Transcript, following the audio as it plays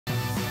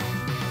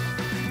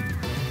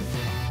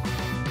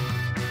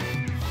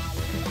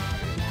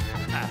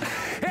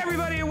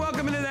everybody, and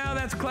welcome into Now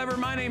That's Clever.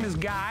 My name is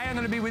Guy. I'm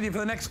going to be with you for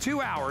the next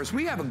 2 hours.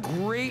 We have a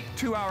great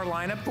 2-hour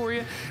lineup for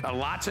you.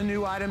 Lots of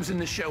new items in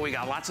the show. We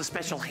got lots of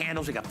special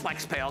handles. We got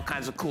FlexPay, all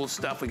kinds of cool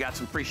stuff. We got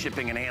some free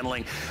shipping and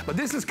handling. But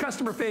this is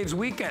Customer Faves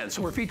Weekend,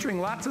 so we're featuring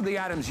lots of the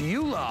items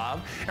you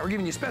love, and we're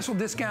giving you special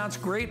discounts,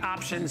 great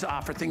options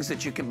for things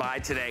that you can buy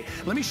today.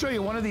 Let me show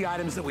you one of the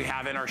items that we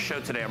have in our show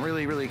today. I'm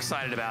really, really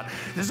excited about.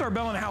 This is our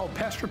Bell & Howell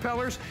Pest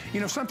Repellers. You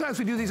know, sometimes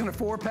we do these in a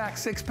 4-pack,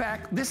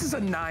 6-pack. This is a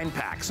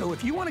 9-pack. So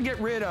if you want to get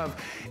rid of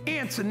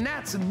ants and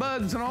gnats and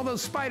bugs and all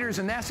those spiders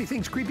and nasty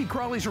things, creepy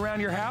crawlies around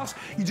your house,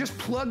 you just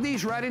plug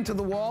these right into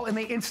the wall and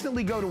they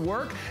instantly go to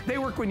work. They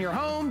work when you're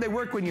home, they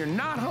work when you're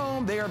not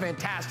home. They are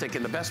fantastic,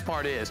 and the best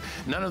part is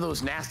none of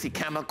those nasty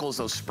chemicals,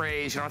 those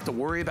sprays, you don't have to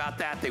worry about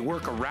that. They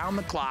work around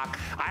the clock.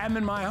 I have them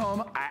in my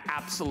home. I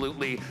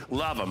absolutely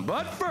love them.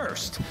 But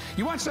first,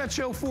 you watch that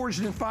show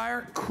Forged in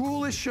Fire?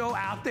 Coolest show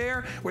out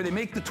there where they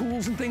make the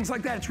tools and things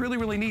like that. It's really,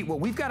 really neat. Well,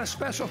 we've got a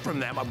special from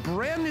them, a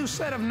brand new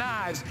set of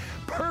knives,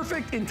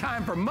 perfect in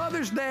time for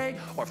Mother's Day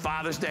or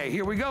Father's Day.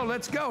 Here we go.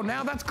 Let's go.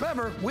 Now That's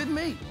Clever with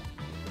me.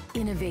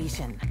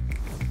 Innovation,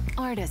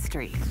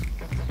 artistry,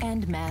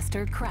 and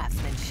master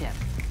craftsmanship.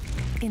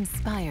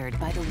 Inspired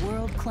by the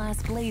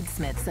world-class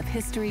bladesmiths of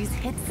history's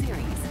hit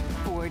series,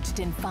 Forged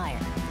in Fire.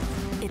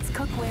 It's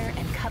cookware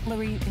and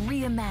cutlery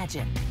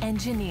reimagined,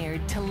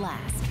 engineered to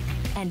last,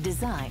 and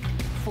designed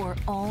for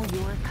all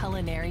your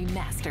culinary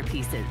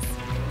masterpieces.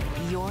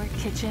 Your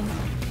kitchen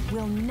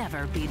will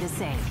never be the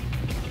same.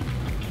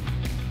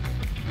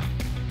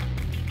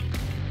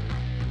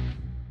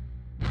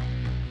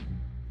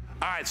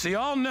 All right, so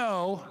y'all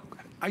know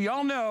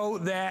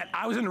that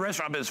I was in the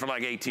restaurant business for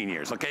like 18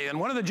 years, okay? And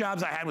one of the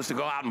jobs I had was to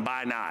go out and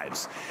buy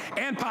knives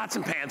and pots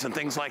and pans and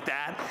things like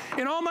that.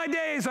 In all my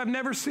days, I've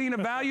never seen a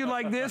value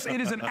like this.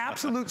 It is an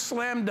absolute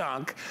slam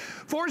dunk.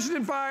 Forged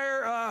in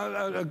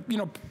Fire, you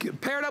know,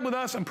 paired up with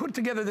us and put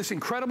together this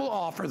incredible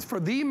offer for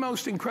the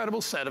most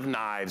incredible set of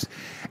knives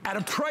at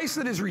a price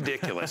that is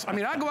ridiculous. I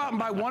mean, I go out and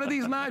buy one of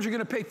these knives, you're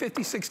gonna pay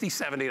 $50, $60,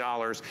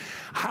 $70.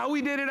 How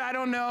we did it, I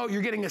don't know.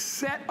 You're getting a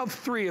set of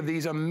 3 of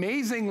these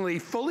amazingly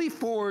fully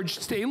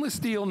forged stainless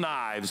steel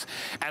knives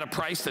at a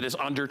price that is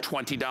under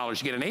 $20.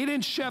 You get an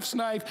 8-inch chef's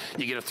knife,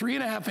 you get a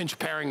 3.5-inch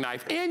paring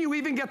knife, and you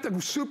even get the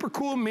super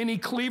cool mini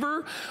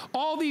cleaver.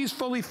 All these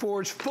fully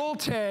forged, full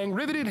tang,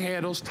 riveted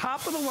handles,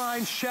 top of the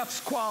line chef's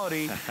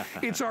quality.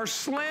 It's our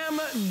slam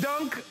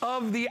dunk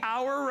of the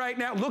hour right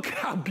now. Look at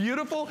how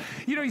beautiful.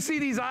 You know, you see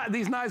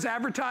these knives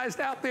advertised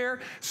out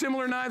there,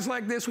 similar knives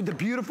like this with the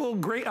beautiful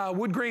great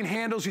wood grain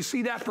handles. You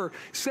see that for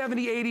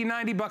 70, 80,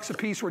 90 bucks a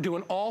piece. We're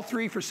doing all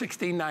 3 for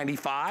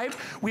 $16.95.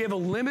 We have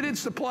a limited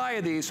supply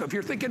of these, so if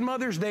you're thinking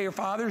Mother's Day or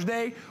Father's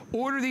Day,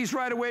 order these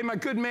right away. My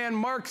good man,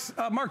 Mark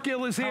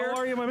Gill is here. How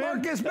are you, my man?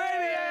 Marcus, baby,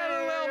 I had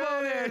a little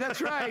elbow there. That's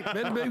right.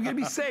 But you gotta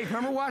be safe.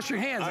 Remember, wash your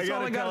hands. That's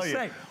all I gotta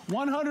say.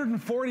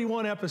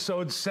 141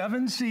 episodes,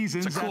 7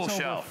 seasons. It's a cool That's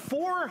show.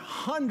 Over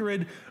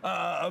 400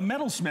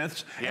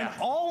 metalsmiths, and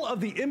all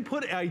of the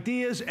input,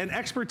 ideas, and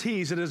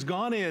expertise that has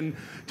gone in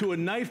to a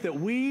knife that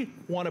we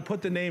want to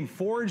put the name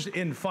Forged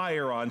in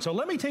Fire on. So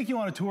let me take you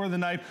on a tour of the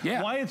knife,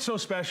 why it's so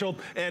special,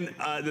 and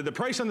the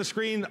price on the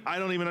screen, I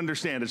don't even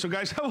understand it. So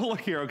guys, have a look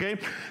here, okay?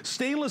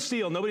 Stainless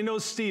steel. Nobody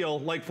knows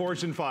steel like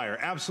Forged in Fire.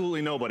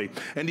 Absolutely nobody.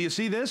 And do you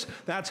see this?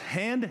 That's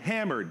hand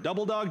hammered.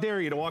 Double dog dare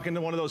you to walk into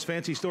one of those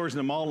fancy stores in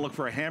the mall and look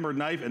for a hammered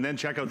knife and then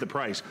check out the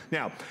price.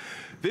 Now,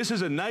 this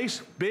is a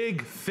nice,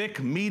 big, thick,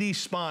 meaty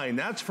spine.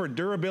 That's for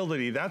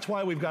durability. That's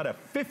why we've got a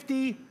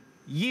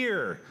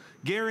 50-year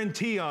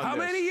guarantee on How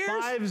this. many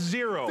years?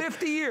 50.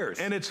 50 years.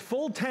 And it's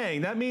full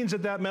tang. That means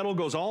that that metal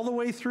goes all the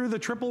way through the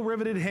triple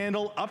riveted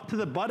handle up to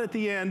the butt at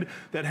the end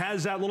that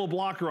has that little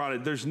blocker on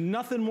it. There's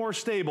nothing more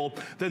stable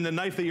than the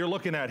knife that you're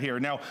looking at here.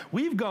 Now,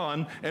 we've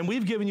gone and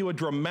we've given you a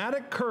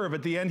dramatic curve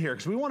at the end here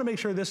because we want to make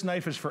sure this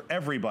knife is for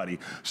everybody.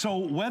 So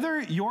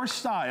whether your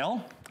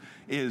style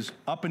is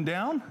up and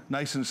down,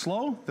 nice and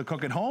slow, to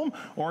cook at home,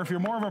 or if you're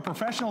more of a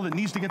professional that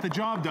needs to get the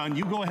job done,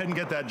 you go ahead and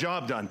get that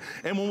job done.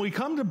 And when we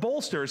come to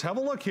bolsters, have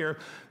a look here.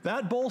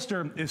 That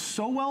bolster is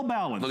so well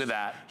balanced. Look at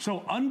that.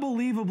 So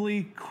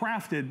unbelievably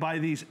crafted by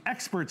these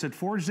experts at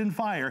Forged in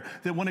Fire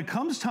that when it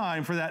comes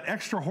time for that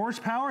extra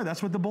horsepower,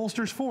 that's what the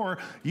bolster's for,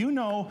 you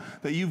know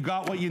that you've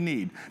got what you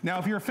need. Now,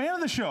 if you're a fan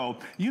of the show,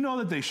 you know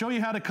that they show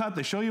you how to cut,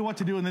 they show you what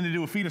to do, and then they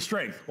do a feat of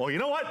strength. Well, you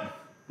know what?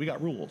 We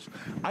got rules.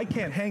 I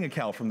can't hang a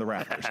cow from the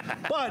rafters.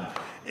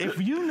 But if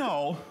you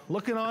know,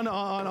 looking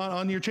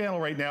on your channel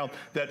right now,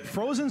 that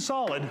frozen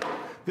solid,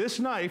 this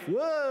knife,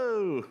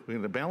 whoa, we're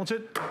gonna balance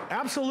it,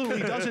 absolutely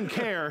doesn't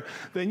care,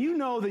 then you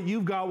know that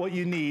you've got what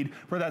you need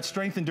for that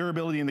strength and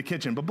durability in the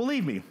kitchen. But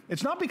believe me,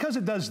 it's not because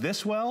it does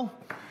this well,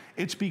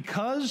 it's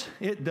because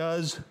it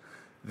does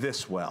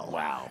this well.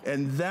 Wow.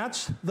 And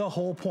that's the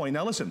whole point.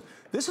 Now listen,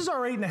 this is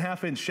our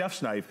 8.5-inch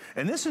chef's knife,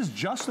 and this is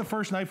just the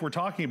first knife we're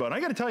talking about. And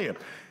I gotta tell you,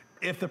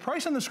 if the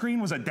price on the screen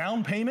was a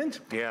down payment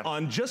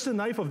on just a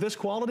knife of this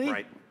quality,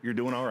 you're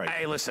doing all right.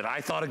 Hey, listen,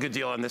 I thought a good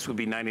deal on this would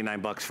be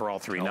 99 bucks for all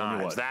three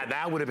knives.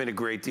 That would have been a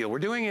great deal. We're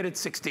doing it at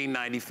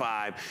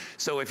 $16.95.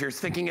 So if you're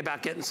thinking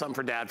about getting something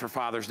for Dad for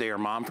Father's Day or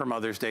Mom for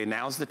Mother's Day,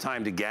 now's the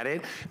time to get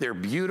it. They're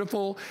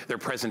beautiful. Their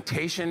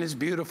presentation is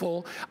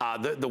beautiful.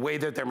 The way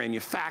that they're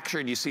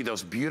manufactured, you see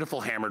those beautiful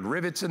hammered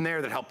rivets in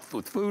there that help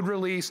with food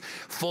release.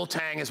 Full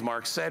tang, as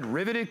Mark said,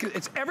 riveted.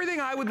 It's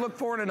everything I would look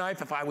for in a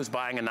knife if I was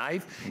buying a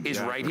knife is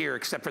right here,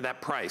 except for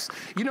that price.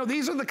 You know,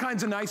 these are the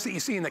kinds of knives that you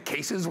see in the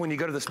cases when you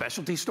go to the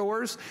specialty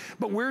stores,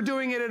 but we're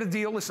doing it at a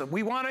deal. Listen,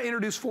 we want to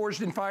introduce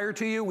Forged in Fire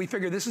to you. We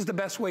figure this is the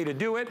best way to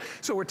do it.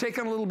 So we're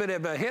taking a little bit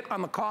of a hit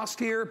on the cost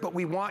here, but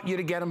we want you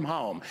to get them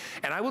home.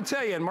 And I will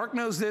tell you, and Mark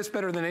knows this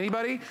better than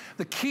anybody,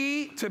 the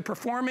key to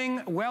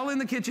performing well in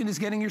the kitchen is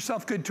getting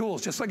yourself good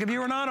tools. Just like if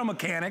you're an auto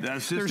mechanic,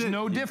 there's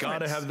no difference. You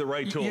gotta have the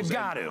right tools. You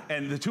got to.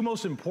 And the two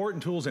most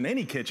important tools in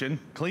any kitchen,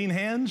 clean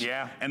hands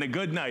and a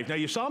good knife. Now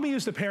you saw me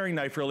use the paring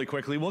knife really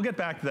quickly. We'll get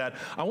back to that.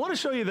 I want to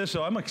show you this,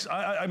 so I'm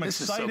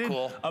excited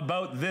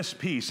about this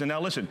piece. And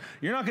now listen,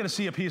 you're not going to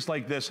see a piece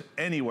like this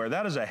anywhere.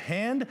 That is a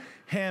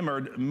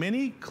hand-hammered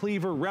mini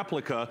cleaver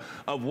replica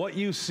of what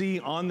you see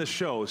on the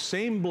show.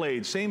 Same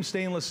blade, same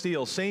stainless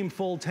steel, same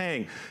full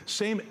tang,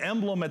 same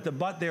emblem at the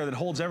butt there that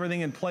holds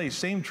everything in place,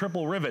 same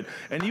triple rivet.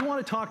 And you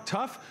want to talk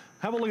tough?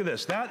 Have a look at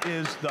this. That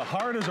is the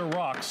hard as a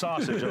rock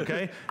sausage,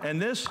 okay?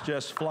 And this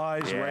just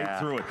flies right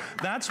through it.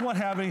 That's what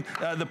having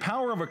the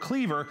power of a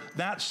cleaver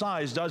that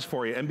size does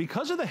for you. And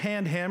because of the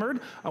hand hammered,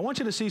 I want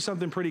you to see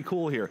something pretty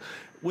cool here.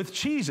 With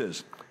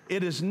cheeses,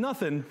 it is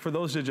nothing for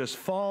those to just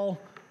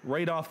fall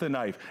right off the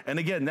knife. And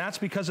again, that's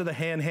because of the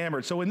hand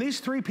hammered. So in these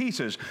three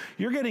pieces,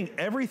 you're getting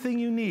everything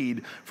you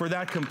need for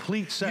that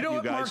complete set, you guys.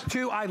 You know what, Mark,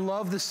 too? I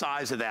love the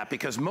size of that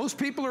because most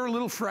people are a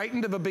little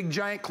frightened of a big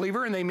giant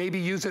cleaver and they maybe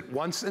use it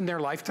once in their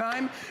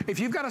lifetime. If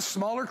you've got a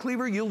smaller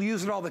cleaver, you'll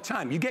use it all the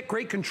time. You get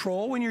great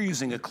control when you're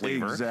using a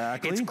cleaver.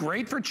 Exactly. It's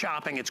great for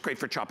chopping. It's great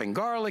for chopping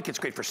garlic. It's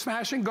great for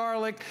smashing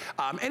garlic.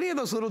 Any of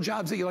those little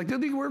jobs that you like,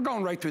 we're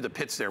going right through the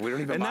pits there. We don't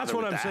even bother with that. And that's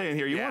what I'm saying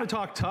here. You want to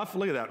talk tough?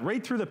 Look at that.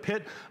 Right through the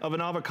pit of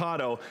an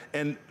avocado.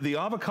 And the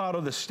avocado,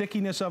 the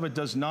stickiness of it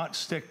does not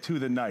stick to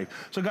the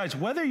knife. So guys,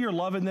 whether you're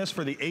loving this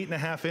for the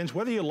 8.5 inch,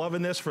 whether you're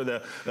loving this for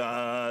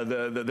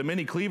the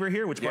mini cleaver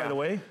here, which by the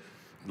way,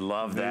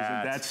 love that.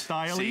 Isn't that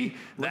stylish? See,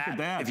 look at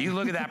that. If you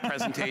look at that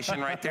presentation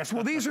right there. So,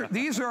 well,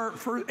 these are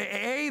for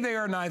A, they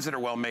are knives that are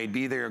well made.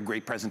 B, they are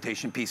great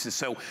presentation pieces.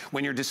 So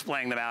when you're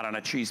displaying them out on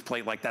a cheese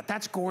plate like that,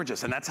 that's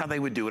gorgeous. And that's how they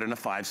would do it in a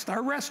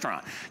 5-star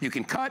restaurant. You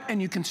can cut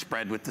and you can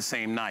spread with the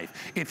same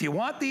knife. If you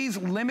want these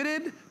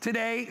limited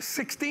today,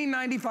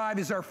 $16.95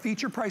 is our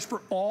feature price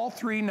for all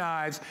three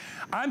knives.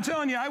 I'm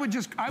telling you, I would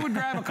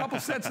grab a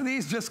couple sets of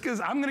these just because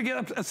I'm going to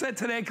get a set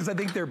today because I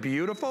think they're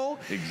beautiful.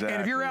 Exactly.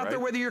 And if you're out there,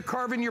 whether you're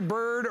carving your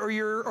bird or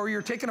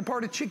you're taking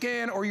apart a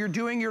chicken, or you're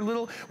doing your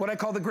little, what I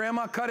call the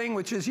grandma cutting,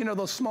 which is, you know,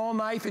 those small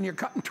knife and you're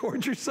cutting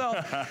towards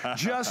yourself,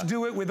 just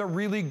do it with a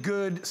really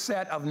good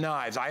set of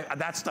knives.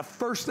 That's the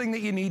first thing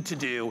that you need to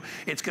do.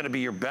 It's gonna be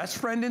your best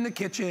friend in the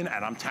kitchen,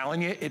 and I'm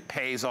telling you, it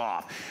pays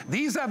off.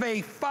 These have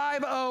a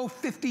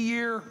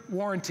 50-year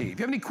warranty. If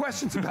you have any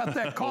questions about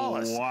that, call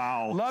us.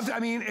 Wow.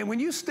 I mean, and when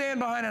you stand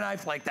behind a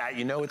knife like that,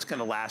 you know it's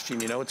gonna last you,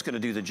 and you know it's gonna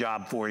do the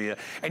job for you,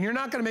 and you're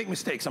not gonna make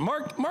mistakes. And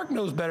Mark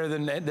knows better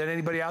than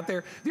anybody out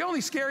there. The only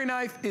scary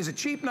knife is a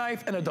cheap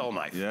knife and a dull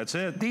knife. Yeah, that's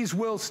it. These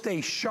will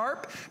stay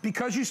sharp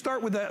because you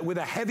start with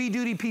a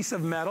heavy-duty piece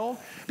of metal,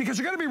 because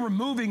you're going to be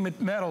removing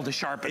metal to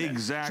sharpen it.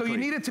 Exactly. So you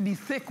need it to be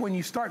thick when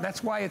you start.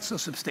 That's why it's so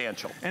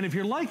substantial. And if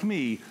you're like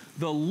me,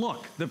 the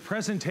look, the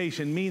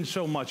presentation means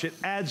so much. It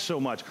adds so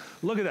much.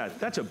 Look at that.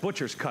 That's a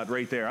butcher's cut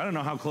right there. I don't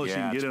know how close you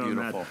can get in on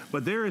that.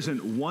 But there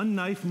isn't one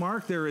knife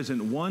mark. There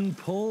isn't one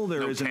pull.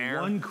 There isn't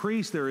one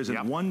crease. There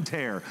isn't one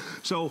tear.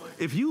 So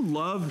if you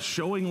love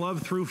showing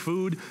love through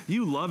food,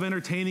 you love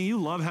entertaining, you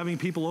love having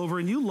people over,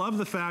 and you love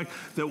the fact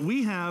that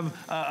we have,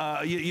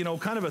 you know,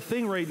 kind of a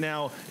thing right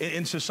now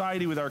in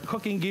society with our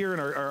cooking gear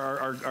and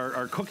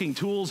our cooking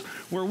tools,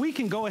 where we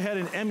can go ahead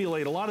and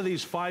emulate a lot of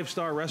these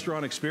 5-star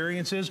restaurant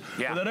experiences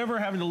without ever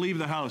having to leave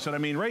the house. And I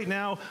mean, right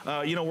now,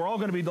 you know, we're all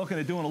going to be looking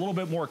at doing a little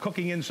bit more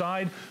cooking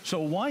inside. So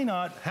why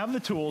not have the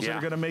tools that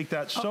are going to make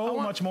that so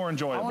much more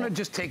enjoyable? I want to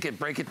just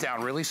break it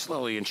down really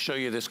slowly and show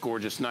you this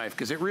gorgeous knife,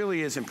 because it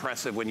really is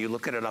impressive when you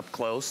look at it up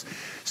close.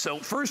 So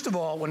first of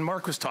all, when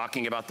Mark was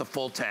talking about the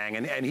full tang,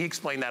 and he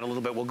explained that a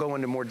little bit, we'll go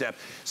into more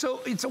depth.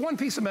 So it's a one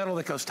piece of metal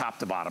that goes top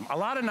to bottom. A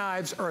lot of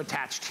knives are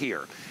attached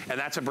here, and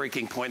that's a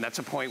breaking point. That's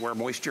a point where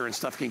moisture and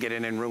stuff can get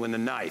in and ruin the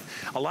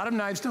knife. A lot of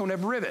knives don't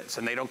have rivets,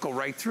 and they don't go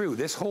right through.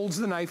 This holds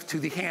the knife to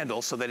the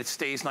handle so that it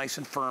stays nice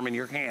and firm in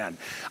your hand.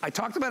 I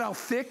talked about how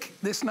thick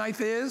this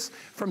knife is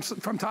from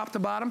top to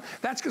bottom.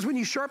 That's because when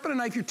you sharpen a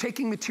knife, you're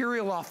taking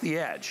material off the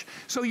edge.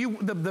 So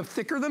the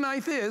thicker the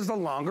knife is, the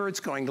longer it's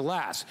going to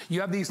last.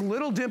 You have these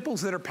little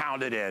dimples that are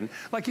pounded in,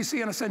 like you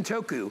see on a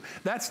sentoku.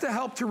 That's to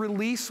help to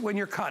release when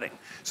you're cutting,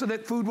 so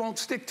that food won't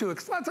stick to it.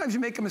 'Cause a lot of times you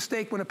make a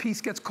mistake when a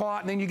piece gets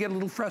caught and then you get a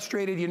little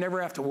frustrated. You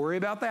never have to worry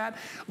about that.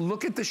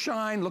 Look at the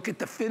shine, look at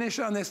the finish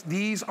on this.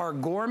 These are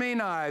gourmet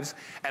knives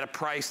at a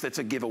price that's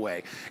a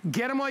giveaway.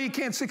 Get them while you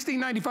can.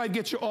 $16.95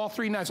 gets you all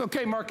 3 knives.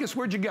 Okay, Marcus,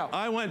 where'd you go?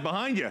 I went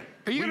behind you.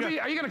 Are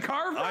you gonna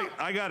carve them?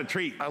 I got a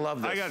treat. I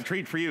love this. I got a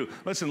treat for you.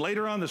 Listen,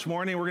 later on this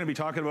morning, we're gonna be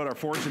talking about our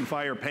Forged in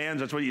Fire pans.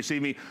 That's what you see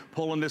me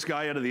pulling this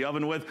guy out of the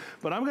oven with.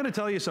 But I'm gonna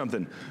tell you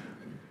something.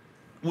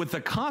 With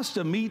the cost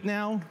of meat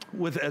now,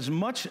 with as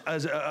much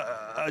as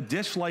a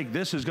dish like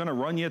this is gonna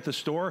run you at the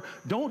store,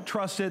 don't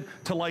trust it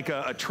to like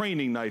a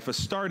training knife, a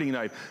starting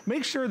knife.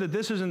 Make sure that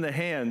this is in the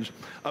hands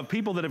of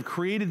people that have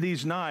created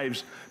these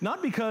knives,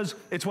 not because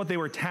it's what they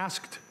were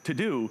tasked to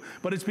do,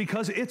 but it's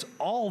because it's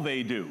all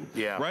they do,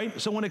 right?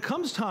 So when it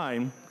comes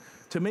time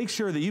to make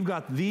sure that you've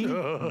got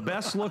the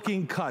best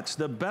looking cuts,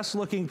 the best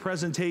looking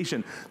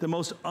presentation, the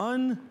most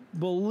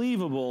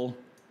unbelievable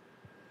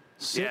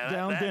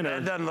sit-down dinner.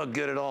 That doesn't look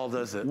good at all,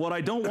 does it? What I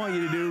don't want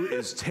you to do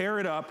is tear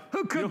it up.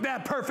 Who cooked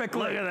that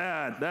perfectly? Look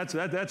at that.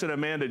 That's an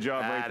Amanda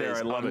job right there.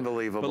 I love it.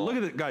 Unbelievable. But look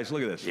at it, guys,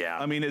 look at this. Yeah.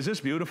 I mean, is this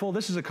beautiful?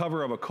 This is a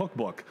cover of a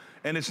cookbook.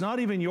 And it's not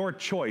even your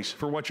choice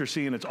for what you're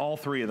seeing. It's all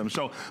 3 of them.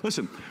 So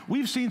listen,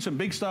 we've seen some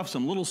big stuff,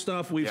 some little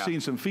stuff. We've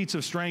seen some feats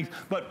of strength.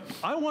 But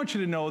I want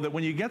you to know that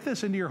when you get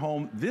this into your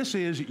home, this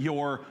is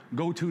your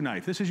go-to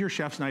knife. This is your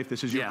chef's knife.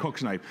 This is your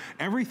cook's knife.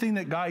 Everything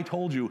that Guy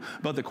told you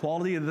about the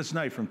quality of this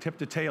knife, from tip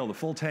to tail, the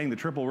full tang, the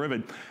triple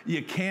rivet,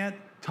 you can't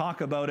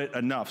talk about it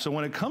enough. So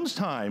when it comes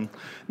time,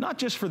 not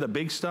just for the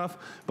big stuff,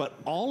 but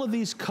all of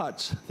these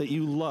cuts that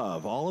you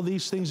love, all of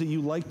these things that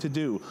you like to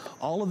do,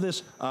 all of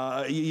this,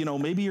 you know,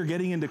 maybe you're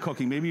getting into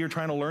cooking, maybe you're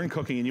trying to learn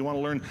cooking and you want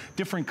to learn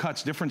different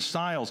cuts, different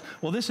styles.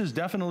 Well, this is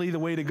definitely the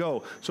way to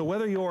go. So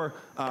whether you're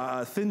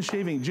thin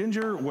shaving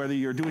ginger, whether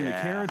you're doing the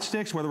carrot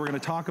sticks, whether we're going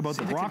to talk about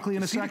the broccoli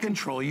in a second. The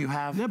control you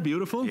have. Isn't that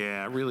beautiful?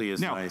 Yeah, it really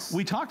is nice.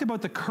 We talked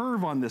about the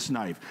curve on this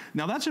knife.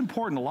 Now that's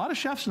important. A lot of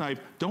chef's knife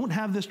don't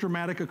have this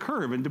dramatic a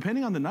curve, and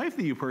depending on the knife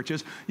that you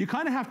purchase, you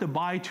kind of have to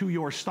buy to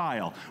your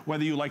style,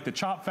 whether you like to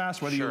chop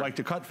fast, whether you like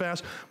to cut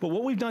fast. But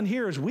what we've done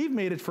here is we've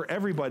made it for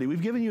everybody.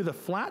 We've given you the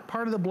flat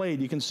part of the blade.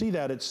 You can see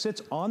that it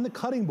sits on the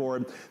cutting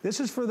board.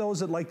 This is for those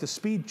that like to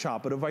speed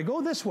chop. But if I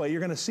go this way, you're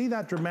going to see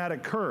that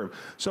dramatic curve.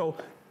 So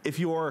if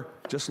you're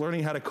just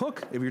learning how to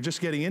cook, if you're just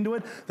getting into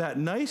it, that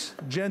nice,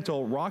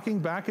 gentle, rocking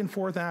back and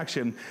forth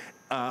action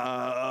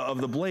of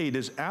the blade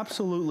is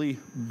absolutely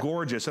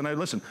gorgeous. And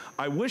listen,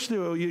 I wish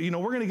that, you know,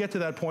 we're going to get to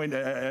that point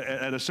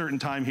at a certain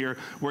time here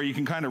where you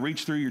can kind of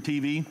reach through your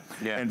TV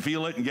and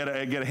feel it and get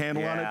a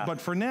handle on it. But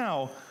for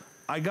now,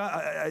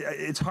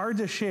 it's hard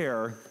to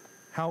share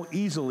how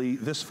easily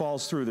this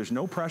falls through. There's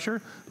no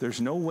pressure, there's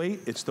no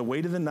weight, it's the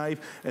weight of the knife.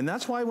 And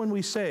that's why when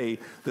we say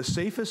the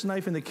safest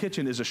knife in the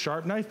kitchen is a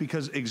sharp knife,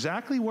 because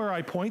exactly where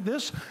I point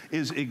this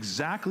is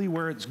exactly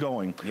where it's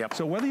going.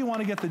 So whether you want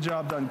to get the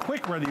job done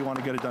quick, whether you want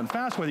to get it done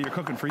fast, whether you're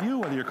cooking for you,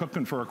 whether you're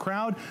cooking for a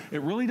crowd,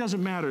 it really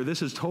doesn't matter.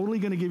 This is totally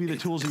going to give you the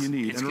tools that you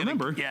need. And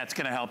remember, it's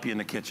going to help you in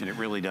the kitchen. It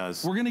really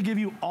does. We're going to give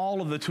you all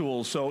of the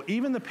tools. So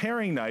even the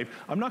paring knife,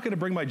 I'm not going to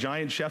bring my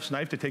giant chef's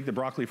knife to take the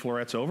broccoli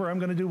florets over. I'm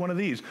going to do one of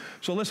these.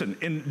 So listen,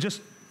 in just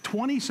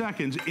 20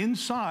 seconds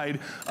inside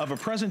of a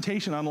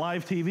presentation on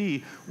live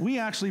TV, we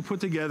actually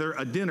put together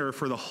a dinner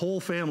for the whole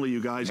family,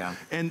 you guys.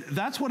 And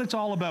that's what it's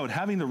all about,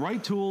 having the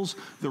right tools,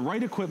 the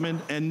right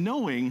equipment, and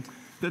knowing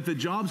that the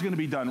job's gonna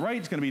be done right,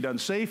 it's gonna be done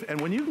safe, and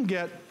when you can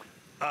get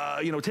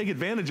you know, take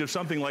advantage of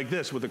something like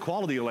this with a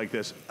quality like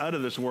this, out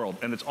of this world.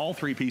 And it's all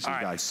 3 pieces,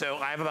 guys. So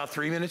I have about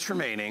 3 minutes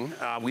remaining.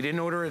 We didn't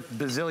order a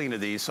bazillion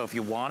of these, so if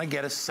you want to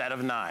get a set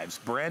of knives,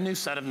 brand new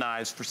set of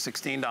knives for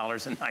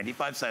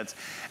 $16.95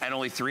 and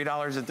only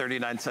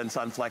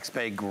 $3.39 on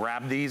FlexPay,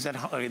 grab these at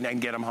home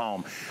and get them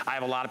home. I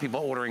have a lot of people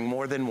ordering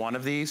more than one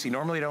of these. You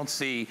normally don't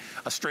see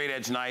a straight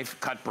edge knife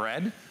cut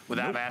bread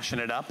without mashing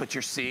it up, but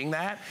you're seeing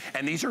that.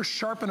 And these are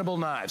sharpenable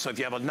knives. So if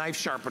you have a knife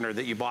sharpener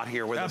that you bought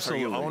here with us or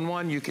you own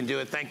one, you can do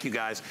it. Thank you,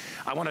 guys.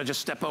 I want to just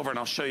step over and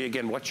I'll show you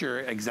again what you're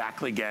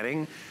exactly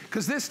getting.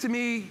 Because this, to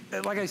me,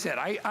 like I said,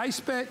 I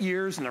spent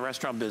years in the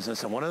restaurant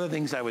business, and one of the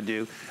things I would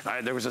do,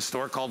 there was a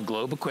store called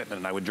Globe Equipment,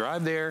 and I would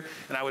drive there,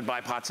 and I would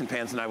buy pots and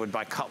pans, and I would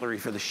buy cutlery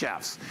for the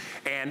chefs.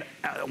 And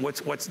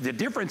what's the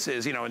difference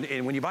is, you know,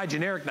 and when you buy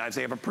generic knives,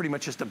 they have pretty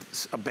much just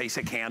a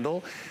basic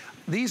handle.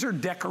 These are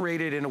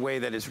decorated in a way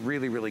that is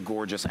really, really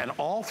gorgeous, and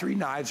all 3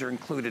 knives are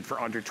included for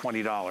under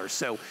 $20.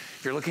 So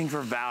if you're looking for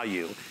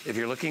value, if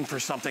you're looking for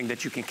something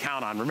that you can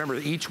count on, remember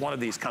that each one of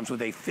these comes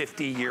with a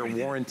 50-year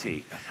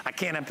warranty. I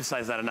can't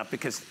emphasize that enough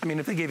because, I mean,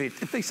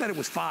 if they said it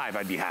was 5,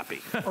 I'd be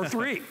happy, or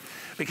 3.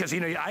 Because,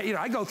 you know,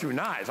 I go through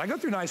knives. I go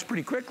through knives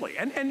pretty quickly.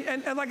 And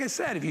like I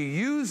said, if you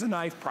use a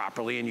knife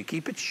properly and you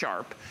keep it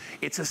sharp,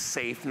 it's a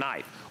safe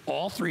knife.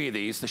 All 3 of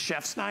these, the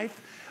chef's knife,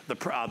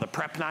 the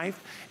prep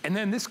knife, and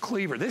then this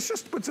cleaver. This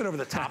just puts it over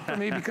the top for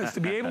me because to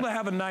be able to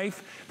have a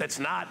knife that's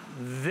not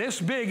this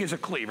big as a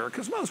cleaver,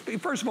 because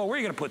first of all, where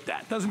are you gonna put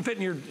that? Doesn't fit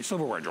in your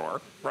silverware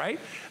drawer, right?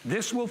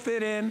 This will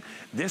fit in.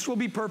 This will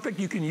be perfect.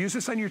 You can use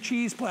this on your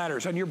cheese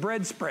platters, on your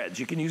bread spreads.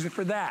 You can use it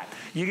for that.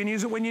 You can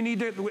use it when you need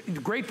to,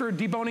 great for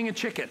deboning a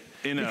chicken.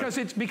 Because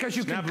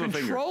you can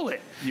control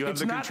it. You have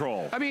the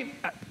control. I mean,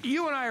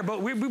 you and I are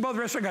both, we both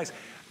restaurant guys.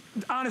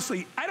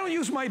 Honestly, I don't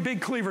use my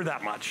big cleaver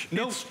that much.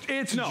 Nope.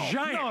 It's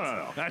giant.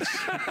 No.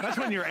 That's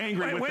when you're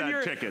angry with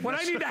that chicken. When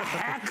I need to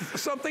hack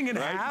something in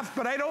half,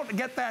 but I don't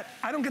get that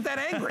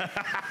angry.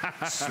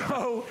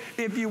 So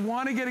if you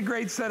want to get a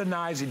great set of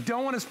knives, you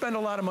don't want to spend a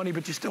lot of money,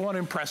 but you still want to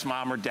impress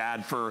mom or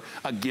dad for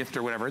a gift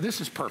or whatever, this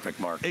is perfect,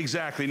 Mark.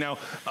 Exactly. Now,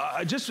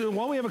 just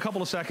while we have a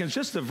couple of seconds,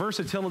 just the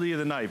versatility of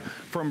the knife.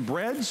 From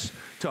breads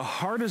to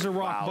hard as a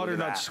rock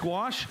butternut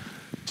squash,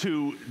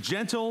 to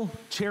gentle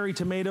cherry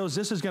tomatoes,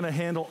 this is gonna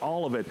handle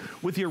all of it.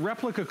 With your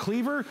replica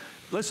cleaver,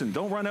 listen,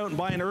 don't run out and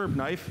buy an herb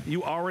knife.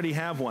 You already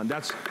have one.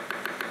 That's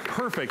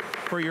perfect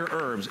for your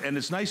herbs. And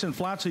it's nice and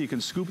flat so you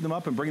can scoop them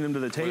up and bring them to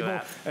the table.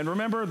 And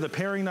remember the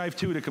paring knife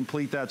too to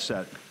complete that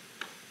set.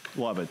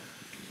 Love it.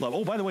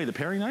 Oh, by the way, the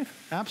paring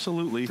knife,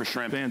 absolutely for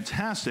shrimp.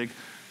 Fantastic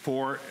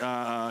for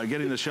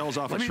getting the shells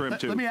off of shrimp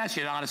too. Let me ask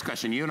you an honest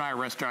question. You and I are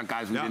restaurant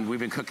guys. We've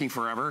been cooking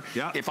forever.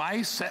 Yeah. If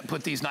I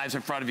put these knives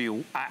in front of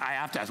you, I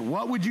have to ask,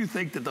 what would you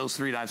think that those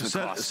 3 knives would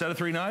cost? A set of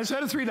 3 knives?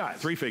 Set of 3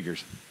 knives. 3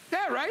 figures.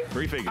 Yeah, right?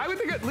 3 figures. I would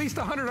think at least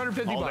 100,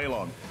 150 bucks. All day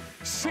long.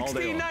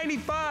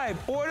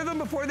 $16.95. Order them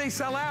before they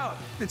sell out.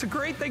 It's a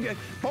great thing.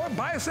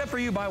 Buy a set for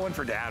you, buy one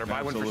for dad, or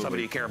buy one for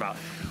somebody you care about.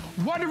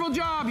 Wonderful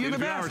job. You're the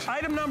best.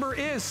 Item number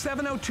is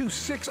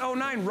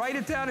 702609. Write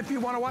it down if you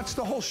want to watch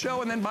the whole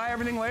show and then buy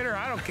everything later.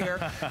 I don't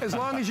care, as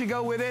long as you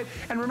go with it.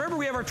 And remember,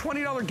 we have our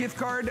 $20 gift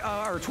card,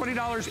 or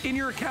 $20 in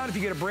your account if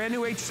you get a brand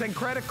new HSN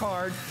credit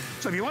card.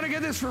 So if you want to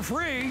get this for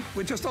free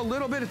with just a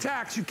little bit of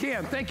tax, you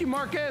can. Thank you,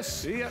 Marcus.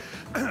 See ya.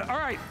 All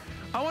right.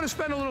 I want to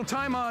spend a little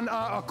time on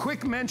a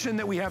quick mention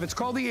that we have. It's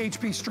called the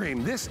HP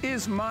Stream. This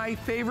is my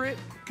favorite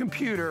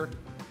computer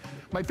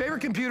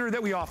that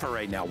we offer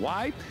right now.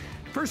 Why?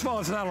 First of all,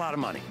 it's not a lot of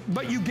money,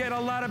 but you get a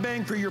lot of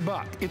bang for your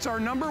buck. It's our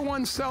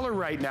 #1 seller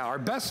right now, our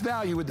best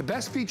value with the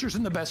best features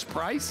and the best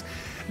price.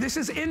 This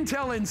is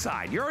Intel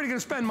Inside. You're already gonna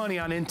spend money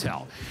on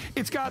Intel.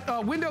 It's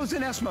got Windows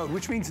in S mode,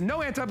 which means no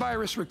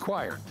antivirus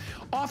required.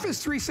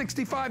 Office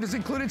 365 is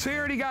included, so you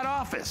already got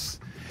Office.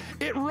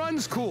 It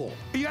runs cool.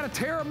 You got a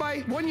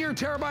terabyte, 1 year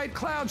terabyte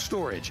cloud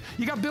storage.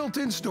 You got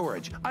built-in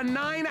storage. A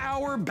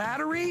 9-hour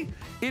battery.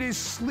 It is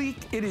sleek,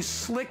 it is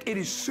slick, it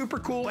is super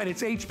cool, and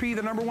it's HP,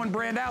 the #1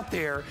 brand out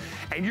there,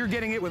 and you're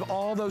getting it with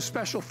all those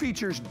special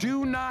features.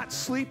 Do not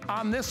sleep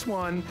on this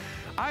one.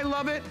 I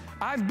love it,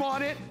 I've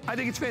bought it, I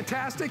think it's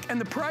fantastic,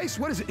 and the price,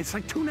 what is it? It's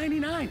like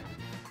 $299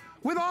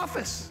 with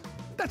Office.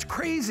 That's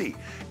crazy.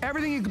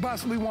 Everything you could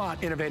possibly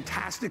want in a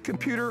fantastic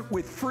computer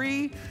with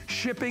free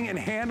shipping and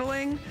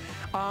handling.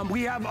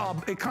 We have,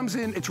 it comes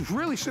in, it's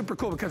really super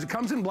cool because it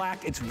comes in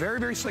black. It's very,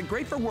 very slick.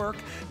 Great for work,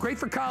 great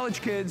for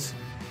college kids.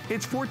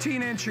 It's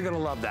 14-inch, you're gonna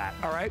love that,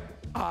 all right?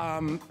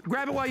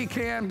 Grab it while you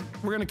can.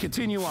 We're gonna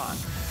continue on.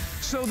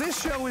 So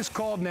this show is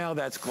called Now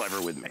That's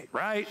Clever with Me,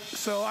 right?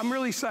 So I'm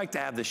really psyched to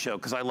have this show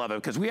because I love it,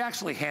 because we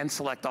actually hand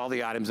select all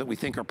the items that we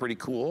think are pretty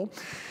cool.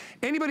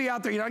 Anybody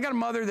out there, you know, I got a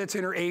mother that's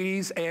in her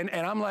 80s, and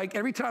I'm like,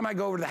 every time I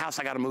go over to the house,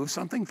 I got to move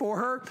something for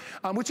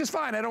her, which is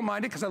fine. I don't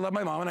mind it because I love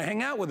my mom and I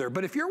hang out with her.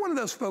 But if you're one of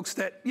those folks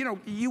that, you know,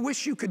 you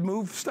wish you could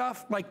move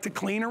stuff like to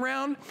clean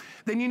around,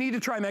 then you need to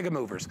try Mega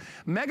Movers.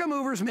 Mega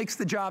Movers makes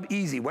the job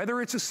easy,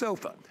 whether it's a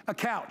sofa, a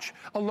couch,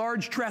 a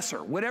large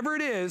dresser, whatever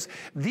it is.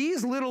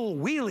 These little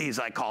wheelies,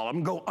 I call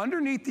them, go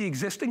underneath the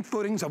existing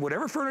footings of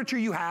whatever furniture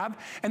you have,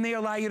 and they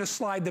allow you to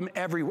slide them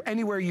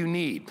anywhere you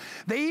need.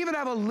 They even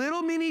have a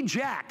little mini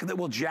jack that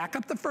will jack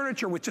up the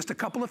furniture with just a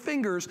couple of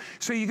fingers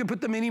so you can put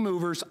the mini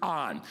movers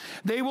on.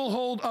 They will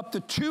hold up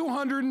to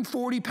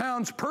 240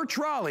 pounds per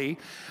trolley.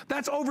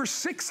 That's over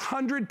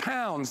 600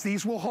 pounds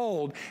these will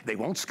hold. They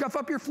won't scuff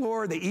up your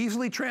floor. They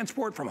easily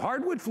transport from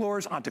hardwood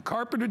floors onto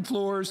carpeted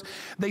floors.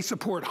 They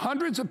support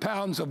hundreds of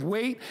pounds of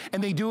weight,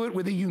 and they do it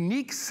with a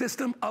unique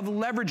system of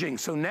leveraging.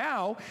 So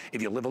now,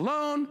 if you live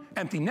alone,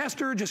 empty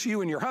nester, just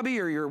you and your hubby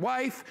or your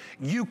wife,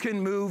 you can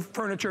move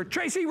furniture.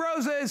 Tracy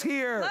Rosa is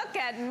here. Look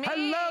at me.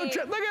 Hello,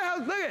 look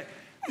at.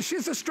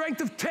 She's the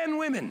strength of 10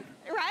 women.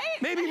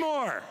 Right? Maybe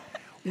more.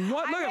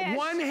 Look at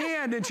one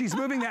hand and she's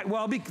moving that,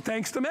 well,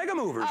 thanks to Mega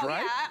Movers,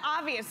 right? Yeah,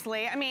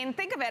 obviously. I mean,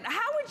 think of it. How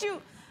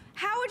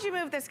would you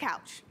move this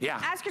couch? Yeah.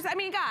 Ask yourself, I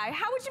mean, Guy,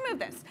 how would you move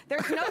this?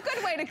 There's no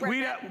good way to grip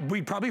it.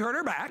 We'd probably hurt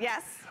her back.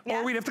 Yes.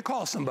 Or we'd have to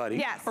call somebody.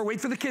 Yes. Or wait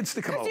for the kids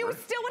to come over. Because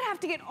you still would have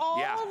to get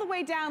all the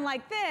way down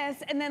like this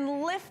and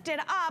then lift it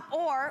up,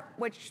 or,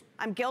 which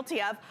I'm guilty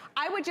of,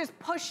 I would just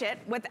push it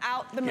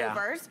without the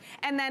movers.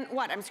 And then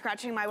what? I'm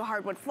scratching my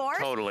hardwood floors.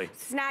 Totally.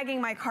 Snagging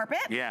my carpet.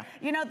 Yeah.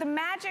 You know, the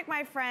magic,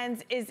 my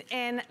friends, is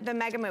in the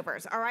Mega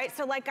Movers, all right?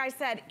 So like I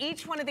said,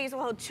 each one of these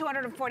will hold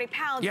 240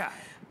 pounds. Yeah.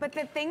 But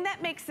the thing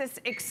that makes this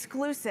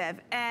exclusive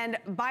and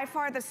by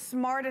far the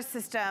smartest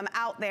system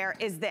out there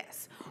is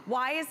this.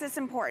 Why is this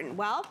important?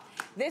 Well,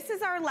 this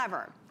is our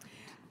lever.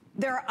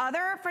 There are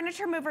other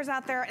furniture movers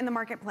out there in the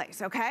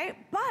marketplace, okay?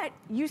 But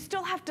you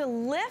still have to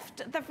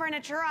lift the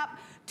furniture up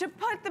to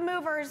put the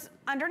movers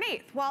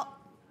underneath. Well,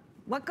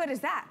 what good is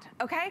that,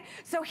 okay?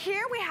 So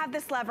here we have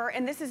this lever,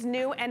 and this is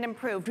new and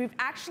improved. We've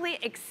actually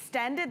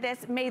extended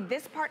this, made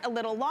this part a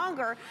little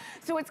longer,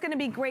 so it's gonna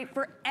be great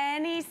for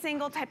any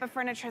single type of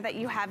furniture that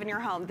you have in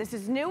your home. This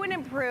is new and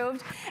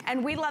improved,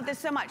 and we love this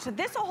so much. So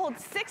this will hold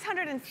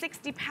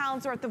 660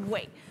 pounds worth of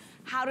weight.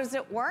 How does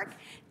it work?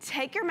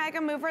 Take your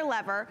Mega Mover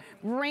lever,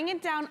 bring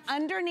it down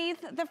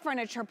underneath the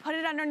furniture, put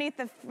it underneath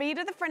the feet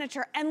of the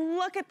furniture, and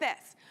look at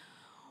this.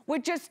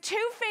 With just 2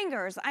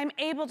 fingers, I'm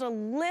able to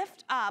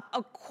lift up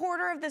a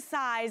quarter of the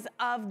size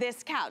of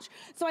this couch.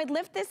 So I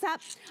lift this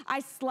up, I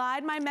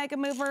slide my Mega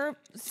Mover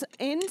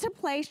into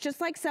place just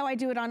like so. I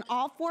do it on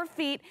all 4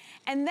 feet,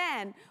 and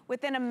then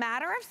within a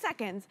matter of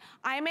seconds,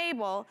 I'm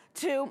able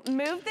to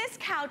move this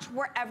couch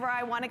wherever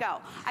I want to go.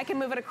 I can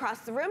move it across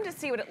the room to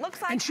see what it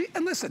looks like.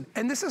 And listen,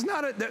 and this is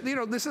not a,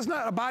 this is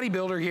not a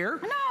bodybuilder here.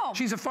 No.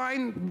 She's a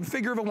fine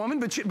figure of a woman,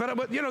 but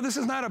this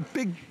is not a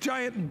big,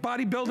 giant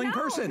bodybuilding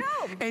person.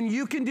 No. And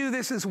you can do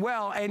this as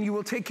well, and you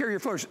will take care of your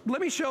floors.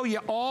 Let me show you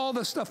all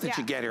the stuff that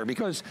you get here,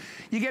 because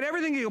you get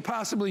everything you'll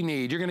possibly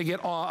need. You're gonna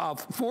get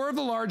 4 of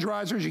the large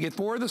risers, you get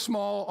 4 of the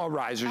small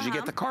risers, you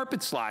get the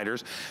carpet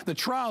sliders, the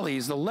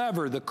trolleys, the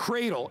lever, the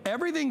cradle.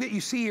 Everything that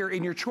you see here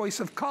in your choice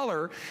of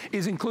color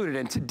is included.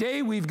 And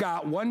today we've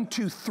got 1,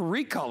 2,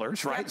 3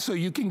 colors, right? So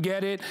you can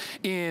get it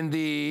in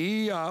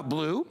the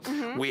blue,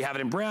 we have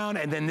it in brown,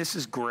 and then this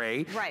is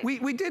gray. Right.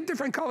 We did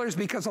different colors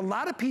because a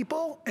lot of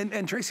people,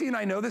 and Tracy and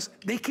I know this,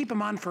 they keep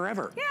them on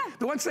forever. Yeah.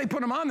 Once they put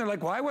them on, they're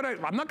like, why would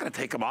I'm not gonna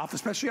take them off,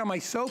 especially on my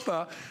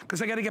sofa,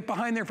 because I gotta get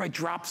behind there if I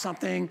drop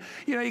something.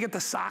 You know, you get the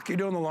sock, you're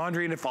doing the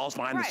laundry, and it falls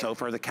behind the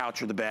sofa or the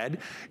couch or the bed.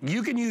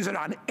 You can use it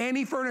on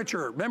any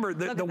furniture. Remember,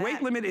 the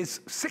weight limit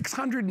is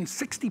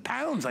 660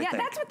 pounds, I think. Yeah,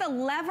 that's what the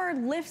lever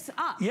lifts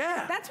up.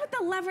 Yeah. That's what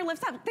the lever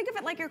lifts up. Think of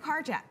it like your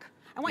car jack.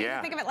 I want you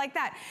to think of it like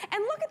that.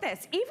 And look at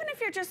this, even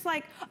if you're just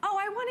like, oh,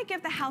 I want to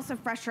give the house a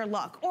fresher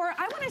look, or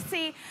I want to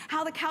see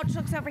how the couch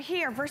looks over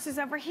here versus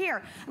over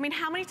here. I mean,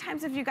 how many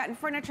times have you gotten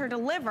furniture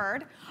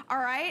delivered, all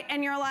right,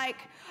 and you're like,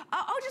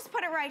 oh, I'll just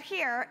put it right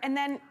here, and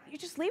then you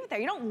just leave it there.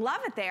 You don't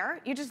love it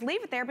there, you just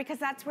leave it there because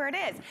that's where it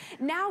is.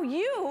 Now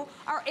you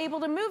are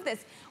able to move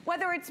this,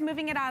 whether it's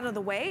moving it out of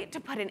the way to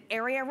put an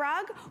area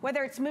rug,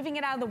 whether it's moving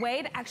it out of the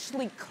way to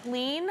actually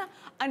clean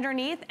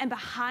underneath and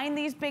behind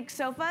these big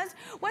sofas,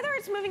 whether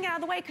it's moving it out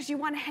of the way because you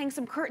want to hang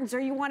some curtains or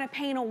you want to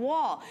paint a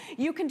wall.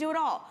 You can do it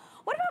all.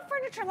 What about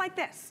furniture like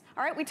this?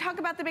 All right, we talk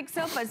about the big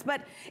sofas,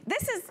 but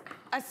this is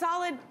a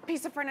solid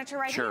piece of furniture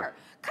right here.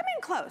 Come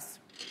in close.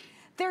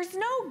 There's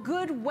no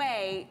good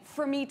way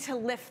for me to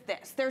lift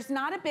this. There's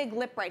not a big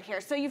lip right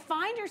here. So you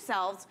find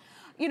yourselves,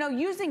 you know,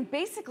 using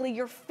basically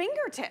your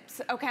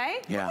fingertips,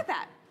 okay? Yeah. Look at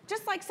that.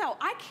 Just like so.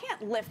 I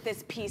can't lift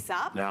this piece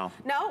up. No.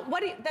 No?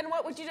 Then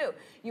what would you do?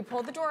 You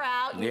pull the door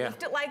out, you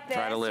lift it like this.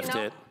 Try to lift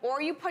it.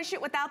 Or you push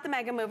it without the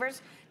Mega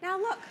Movers. Now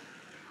look.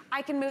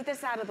 I can move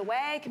this out of the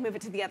way, I can move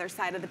it to the other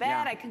side of the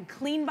bed, I can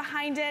clean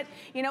behind it.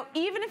 You know,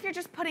 even if you're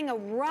just putting a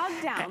rug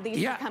down, these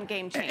become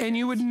game changers. And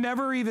you would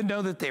never even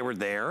know that they were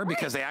there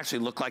because they actually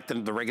look like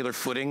the regular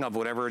footing of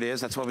whatever it is.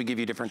 That's why we give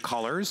you different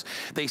colors.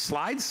 They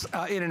slide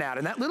in and out,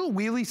 and that little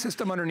wheelie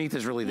system underneath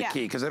is really the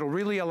key, because it'll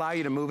really allow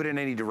you to move it in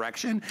any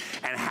direction,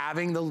 and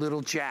having the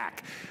little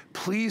jack.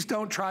 Please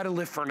don't try to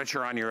lift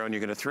furniture on your own. You're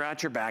gonna throw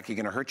out your back, you're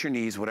gonna hurt your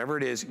knees, whatever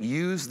it is,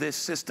 use this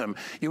system.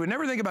 You would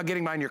never think about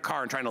getting behind your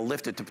car and trying to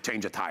lift it to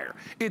change a tire.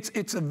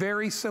 It's a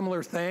very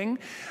similar thing.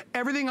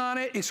 Everything on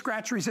it is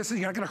scratch resistant.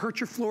 You're not gonna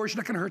hurt your floors,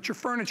 you're not gonna hurt your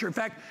furniture. In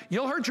fact,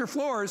 you'll hurt your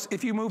floors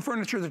if you move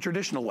furniture the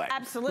traditional way.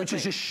 Absolutely. Which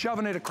is just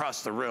shoving it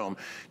across the room.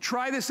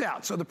 Try this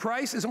out. So the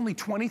price is only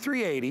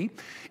 $23.80.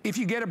 If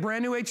you get a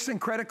brand new HSN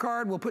credit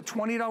card, we'll put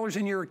 $20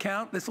 in your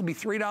account. This will be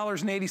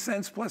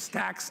 $3.80 plus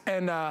tax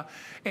and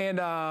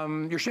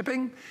your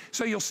shipping.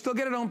 So you'll still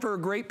get it home for a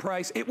great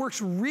price. It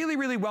works really,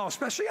 really well,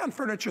 especially on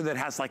furniture that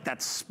has like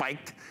that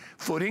spiked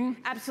footing.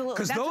 Absolutely.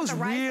 Because those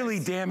really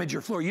damage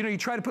your floor. You know, you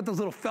try to put those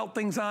little felt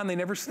things on, they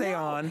never stay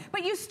on.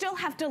 But you still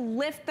have to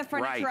lift the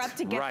furniture up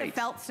to get the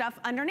felt stuff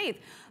underneath.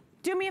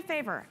 Do me a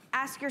favor,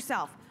 ask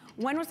yourself,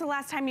 when was the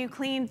last time you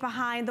cleaned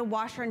behind the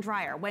washer and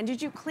dryer? When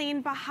did you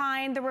clean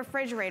behind the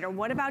refrigerator?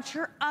 What about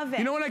your oven?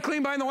 You know when I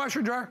cleaned behind the washer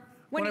and dryer?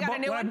 When you got a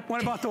new one?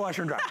 When I bought the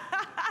washer and dryer.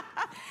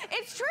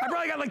 It's true. I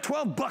probably got like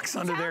 12 bucks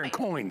under there in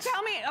coins.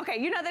 Tell me, okay,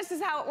 you know this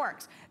is how it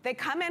works. They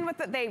come in with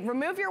they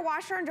remove your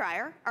washer and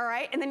dryer, all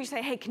right? And then you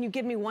say, hey, can you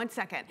give me 1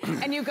 second?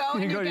 And you go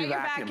and you get your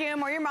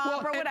vacuum or your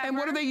mop or whatever. And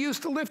what do they use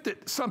to lift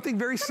it? Something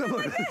very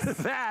similar to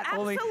that.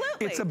 Absolutely. Only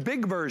it's a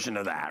big version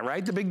of that,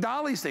 right? The big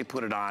dollies they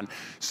put it on.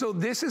 So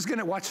this is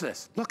gonna, watch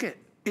this. Look at,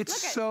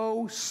 It's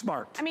so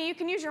smart. I mean, you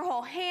can use your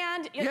whole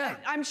hand. Yeah.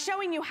 I'm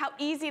showing you how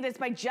easy it is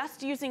by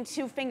just using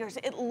 2 fingers.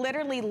 It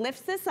literally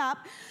lifts this up.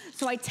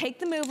 So I take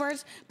the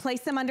movers,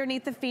 place them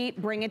underneath the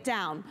feet, bring it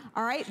down.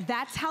 All right,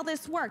 that's how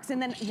this works.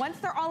 And then once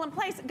they're all in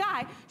place,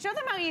 Guy, show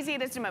them how easy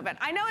it is to move it.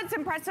 I know it's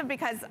impressive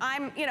because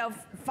I'm,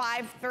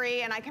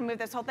 5'3" and I can move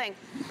this whole thing.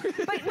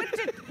 But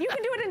you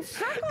can do it in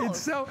circles. It's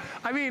so,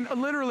 I mean,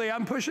 literally,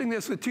 I'm pushing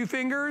this with 2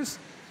 fingers,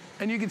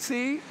 and you can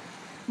see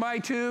my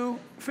 2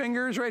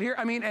 fingers right here.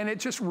 I mean, and it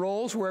just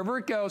rolls wherever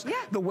it goes. Yeah.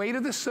 The weight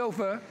of the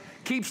sofa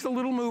keeps the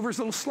little movers,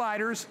 little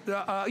sliders,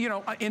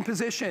 in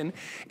position.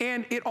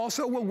 And it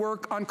also will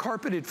work on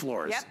carpeted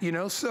floors.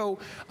 Yep. So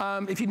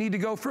if you need to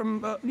go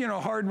from,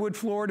 hardwood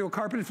floor to a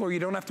carpeted floor, you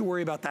don't have to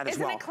worry about that as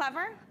well. Isn't it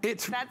clever?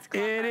 That's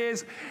clever. It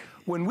is.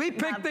 When we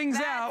pick things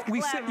out,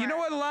 we say, you know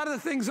what a lot of the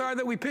things are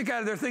that we pick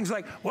out of there? Things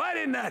like, why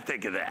didn't I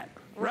think of that?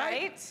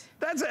 Right?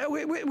 That's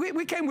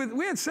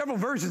we had several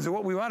versions of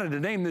what we wanted to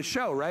name this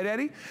show, right,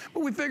 Eddie?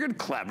 But we figured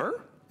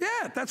clever.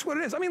 Yeah, that's what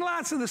it is. I mean,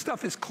 lots of the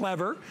stuff is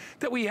clever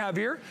that we have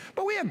here,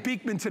 but we have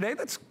Beekman today.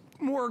 That's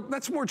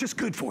more just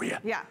good for you.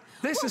 Yeah.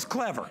 This is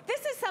clever.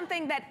 This is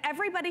something that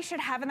everybody should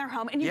have in their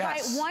home, and you buy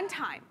it one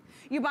time.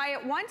 You buy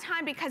it one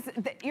time because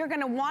you're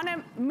gonna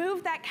wanna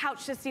move that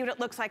couch to see what it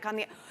looks like on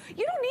the,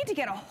 you don't need to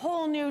get a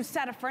whole new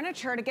set of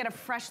furniture to get a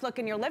fresh look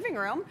in your living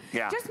room.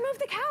 Yeah. Just move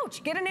the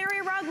couch, get an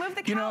area rug, move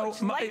the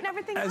couch, lighten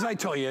everything up. As I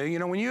told you,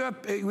 when you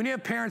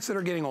have parents that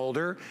are getting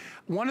older,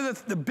 one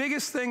of the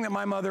biggest thing that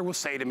my mother will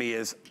say to me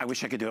is, I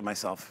wish I could do it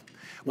myself.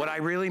 What I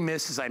really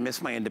miss is I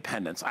miss my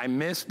independence. I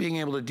miss being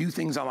able to do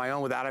things on my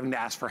own without having to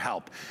ask for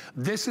help.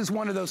 This is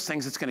one of those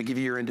things that's gonna give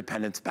you your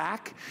independence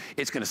back.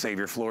 It's gonna save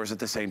your floors at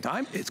the same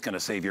time. It's gonna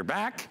save your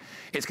back.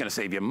 It's gonna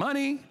save you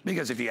money,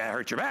 because if you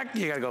hurt your back,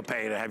 you gotta go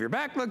pay to have your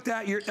back looked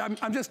at.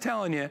 I'm just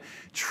telling you,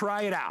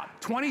 try it out.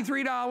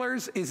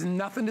 $23 is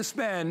nothing to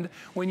spend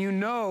when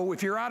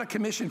if you're out of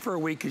commission for a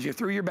week because you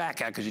threw your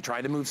back out because you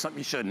tried to move something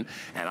you shouldn't,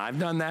 and I've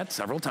done that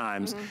several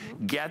times,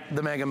 get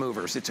the Mega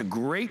Movers. It's a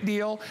great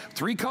deal.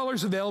 3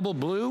 colors available,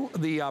 blue,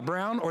 the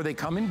brown, or they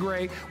come in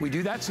gray. We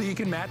do that so you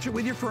can match it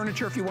with your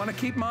furniture. If you want to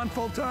keep them on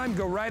full time,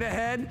 go right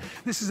ahead.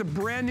 This is a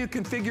brand new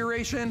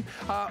configuration.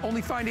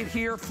 Only find it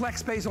here.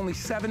 Flex pays only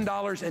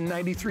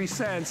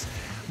 $7.93.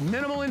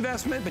 Minimal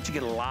investment, but you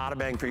get a lot of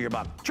bang for your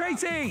buck.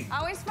 Tracy!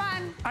 Always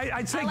fun.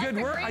 I'd say good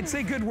work. I'd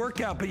say good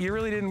workout, but you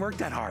really didn't work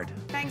that hard.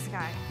 Thanks,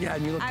 Guy. Yeah,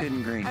 and you looked good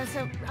in green. I was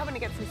so hoping to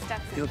get some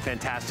steps in. You look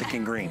fantastic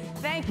in green.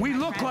 Thank you. We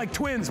look like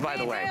twins, by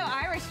the way. We do,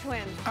 Irish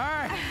twins. All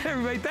right,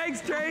 everybody, thanks,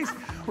 Trace.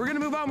 We're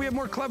gonna move on. We have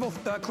more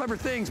clever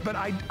things, but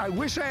I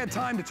wish I had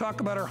time to talk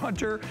about our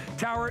Hunter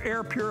Tower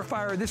Air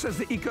Purifier. This has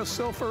the Eco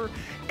Sulfur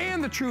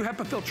and the True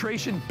HEPA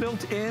filtration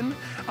built in.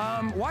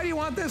 Why do you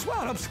want this?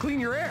 Well, it helps clean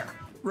your air.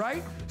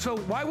 Right? So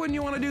why wouldn't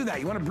you want to do that?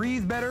 You want to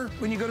breathe better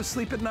when you go to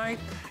sleep at night?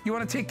 You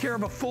want to take care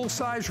of a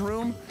full-size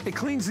room? It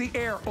cleans the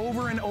air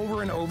over and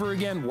over and over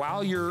again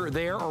while you're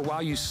there or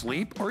while you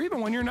sleep, or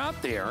even when you're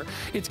not there.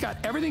 It's got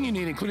everything you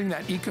need, including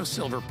that Eco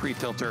Silver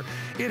pre-filter.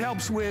 It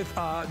helps with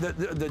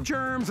the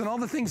germs and all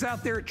the things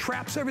out there. It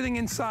traps everything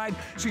inside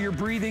so you're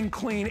breathing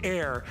clean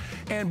air.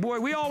 And boy,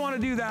 we all want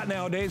to do that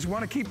nowadays. We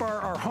want to keep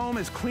our home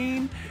as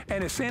clean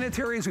and as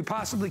sanitary as we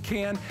possibly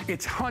can.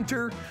 It's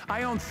Hunter.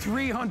 I own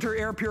 3 Hunter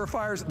air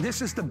purifiers.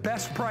 This is the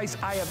best price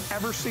I have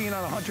ever seen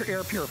on a Hunter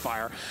air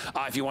purifier.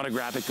 If you want to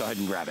grab it, go ahead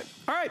and grab it.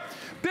 All right,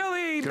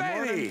 Billy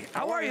Bailey,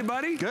 how are you,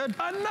 buddy? Good.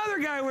 Another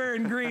guy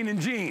wearing green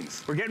and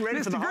jeans. We're getting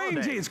ready for the green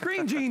holiday. jeans.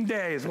 Green Jean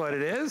Day is what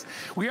it is.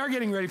 We are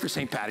getting ready for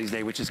St. Patty's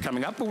Day, which is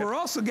coming up, but we're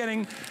also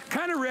getting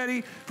kind of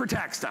ready for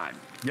tax time.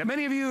 Yep.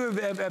 Many of you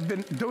have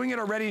been doing it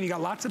already, and you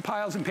got lots of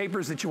piles and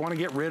papers that you want to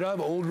get rid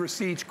of, old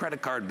receipts,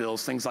 credit card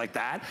bills, things like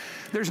that.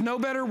 There's no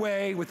better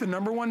way with the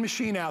 #1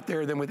 machine out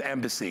there than with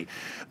Embassy.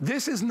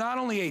 This is not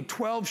only a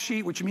 12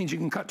 sheet, which means you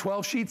can cut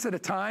 12 sheets at a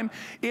time.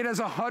 It has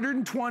a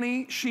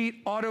 120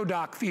 sheet auto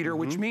dock feeder,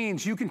 which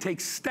means you can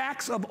take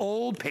stacks of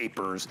old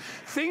papers,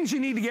 things you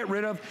need to get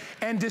rid of,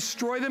 and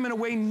destroy them in a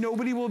way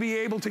nobody will be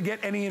able to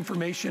get any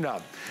information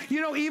of.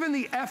 Even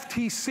the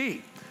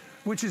FTC,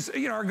 which is,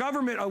 our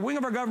government, a wing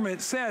of our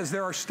government, says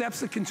there are steps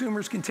that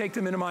consumers can take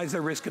to minimize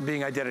their risk of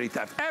being identity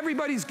theft.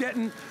 Everybody's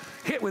getting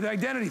hit with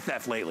identity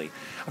theft lately.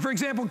 For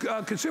example,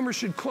 consumers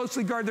should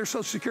closely guard their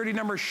Social Security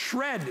number.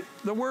 Shred,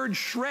 the word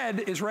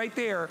shred is right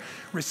there.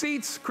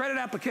 Receipts, credit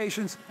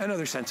applications, and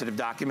other sensitive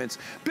documents.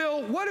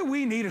 Bill, what do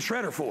we need a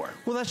shredder for?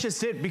 Well, that's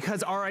just it,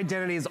 because our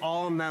identity is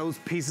all in those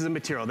pieces of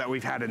material that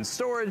we've had in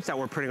storage, that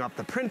we're printing off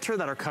the printer,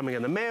 that are coming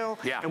in the mail,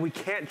 and we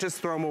can't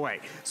just throw them away.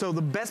 So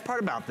the best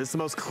part about this, the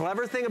most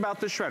clever thing about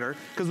the shredder,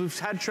 because we've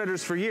had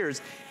shredders for years,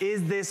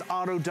 is this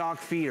auto dock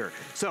feeder.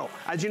 So,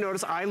 as you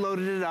notice, I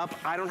loaded it up.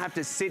 I don't have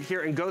to sit here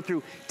and go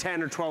through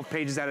 10 or 12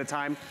 pages at a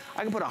time.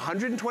 I can put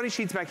 120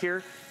 sheets back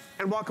here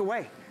and walk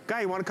away.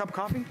 Guy, you want a cup of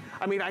coffee?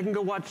 I mean, I can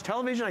go watch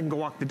television, I can go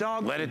walk the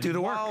dog. Let it do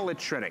the work. While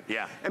it's shredding.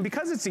 Yeah. And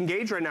because it's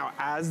engaged right now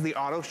as the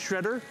auto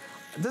shredder,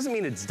 it doesn't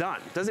mean it's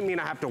done. Doesn't mean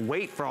I have to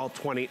wait for all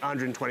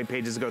 120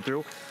 pages to go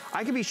through.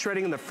 I could be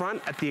shredding in the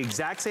front at the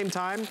exact same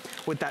time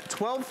with that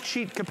 12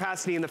 sheet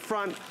capacity in the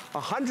front,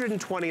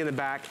 120 in the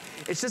back.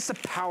 It's just a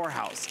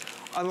powerhouse.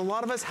 And a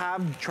lot of us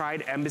have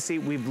tried Embassy,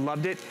 we've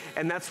loved it,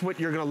 and that's what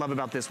you're gonna love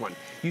about this one.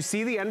 You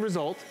see the end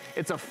result,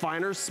 it's a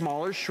finer,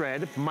 smaller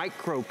shred,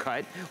 micro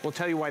cut. We'll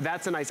tell you why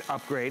that's a nice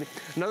upgrade.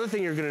 Another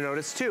thing you're gonna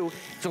notice too,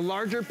 it's a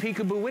larger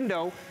peekaboo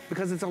window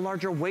because it's a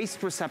larger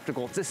waste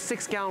receptacle. It's a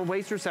 6-gallon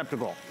waste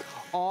receptacle.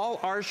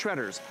 All our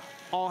shredders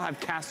all have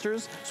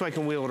casters, so I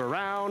can wheel it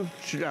around,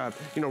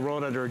 roll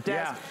it under a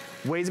desk.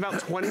 Yeah. Weighs about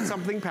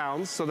 20-something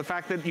pounds, so the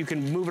fact that you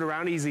can move it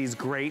around easy is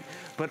great,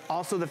 but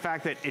also the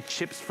fact that it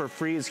ships for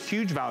free is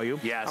huge value.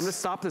 Yes. I'm gonna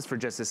stop this for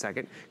just a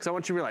second, because I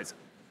want you to realize,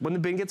 when the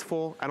bin gets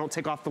full, I don't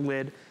take off the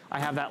lid, I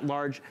have that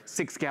large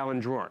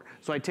 6-gallon drawer.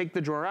 So I take the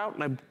drawer out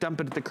and I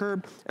dump it at the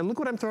curb, and look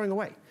what I'm throwing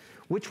away.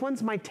 Which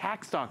one's my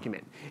tax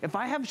document? If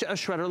I have a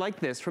shredder like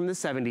this from the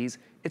 70s,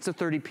 it's a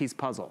 30-piece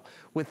puzzle.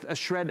 With a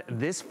shred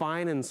this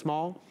fine and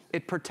small,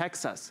 it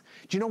protects us.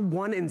 Do you know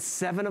 1 in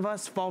 7 of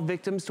us fall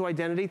victims to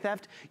identity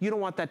theft? You don't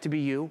want that to be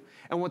you.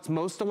 And what's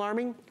most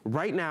alarming,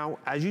 right now,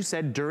 as you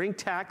said, during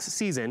tax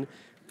season,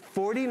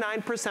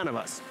 49% of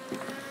us,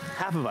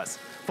 half of us,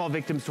 fall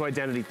victims to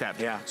identity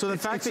theft. Yeah. So the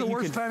fact it's that the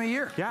worst time of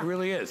year. Yeah. It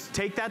really is.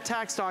 Take that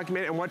tax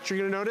document, and what you're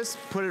gonna notice,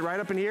 put it right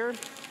up in here,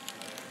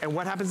 and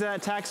what happens to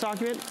that tax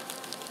document?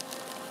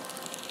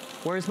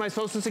 Where's my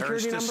social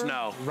security number?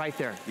 Snow. Right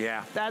there.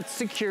 Yeah. That's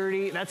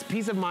security, that's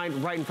peace of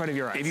mind right in front of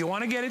your eyes. If you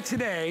want to get it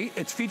today,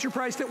 it's feature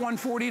priced at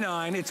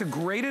 $149. It's a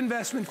great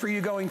investment for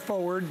you going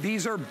forward.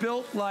 These are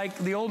built like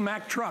the old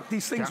Mack truck.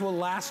 These things will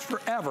last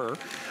forever.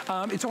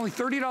 It's only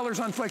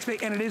 $30 on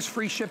FlexPay, and it is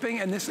free shipping,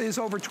 and this is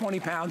over 20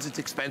 pounds. It's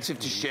expensive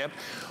to ship.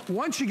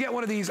 Once you get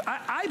one of these,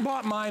 I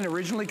bought mine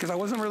originally because I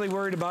wasn't really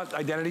worried about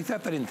identity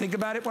theft. I didn't think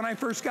about it when I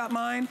first got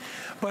mine,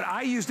 but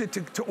I used it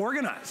to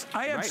organize.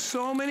 I have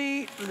so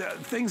many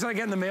things that I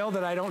get in the mail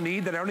that I don't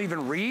need, that I don't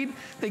even read.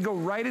 They go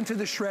right into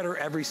the shredder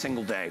every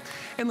single day.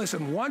 And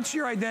listen, once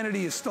your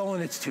identity is stolen,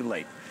 it's too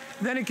late.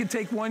 Then it can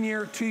take 1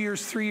 year, 2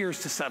 years, 3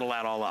 years to settle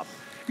that all up.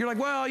 You're like,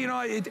 well,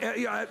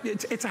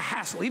 it's a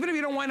hassle. Even if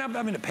you don't wind up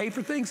having to pay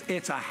for things,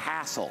 it's a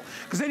hassle.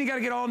 Because then you got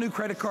to get all new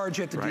credit cards,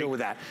 you have to deal with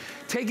that.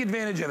 Take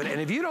advantage of it.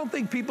 And if you don't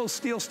think people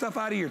steal stuff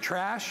out of your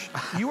trash,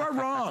 you are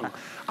wrong.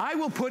 I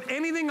will put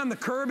anything on the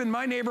curb in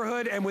my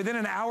neighborhood, and within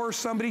an hour,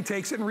 somebody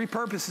takes it and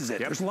repurposes it.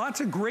 There's lots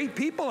of great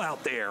people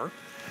out there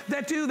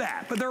that do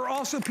that, but there are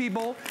also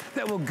people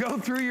that will go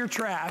through your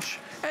trash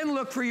and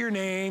look for your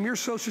name, your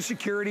social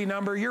security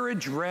number, your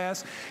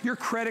address, your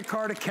credit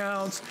card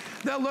accounts.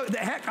 They'll look,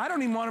 heck, I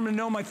don't even want them to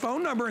know my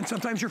phone number, and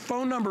sometimes your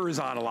phone number is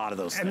on a lot of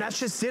those things. And that's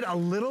just it. A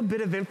little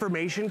bit of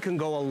information can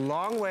go a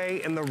long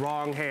way in the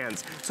wrong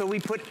hands. So we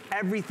put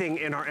everything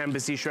in our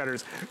Embassy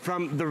shredders,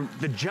 from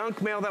the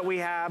junk mail that we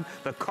have,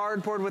 the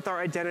cardboard with our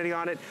identity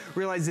on it.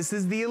 Realize this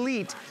is the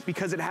Elite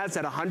because it has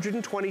that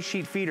 120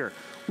 sheet feeder.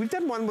 We've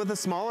done one with a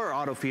smaller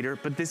auto feeder,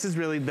 but this is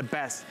really the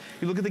best.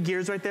 You look at the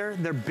gears right there,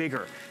 they're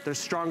bigger. They're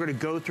stronger to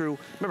go through.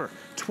 Remember,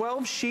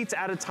 12 sheets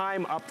at a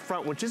time up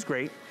front, which is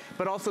great,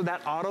 but also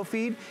that auto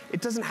feed,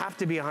 it doesn't have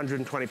to be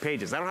 120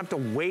 pages. I don't have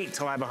to wait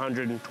till I have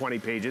 120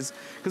 pages,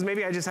 because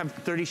maybe I just have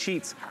 30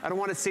 sheets. I don't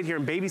want to sit here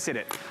and babysit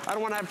it. I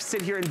don't want to have to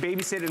sit here and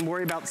babysit and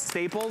worry about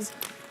staples.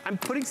 I'm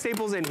putting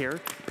staples in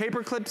here.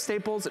 Paper clip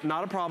staples,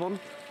 not a problem.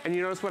 And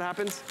you notice what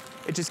happens?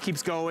 It just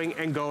keeps going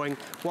and going,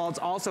 while it's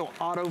also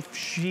auto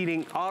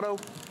shredding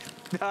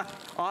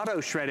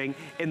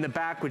in the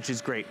back, which is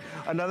great.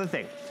 Another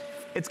thing,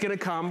 it's gonna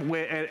come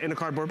in a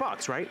cardboard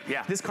box, right?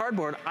 Yeah. This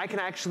cardboard, I can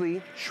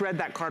actually shred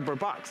that cardboard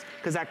box,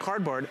 because that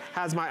cardboard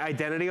has my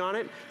identity on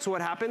it. So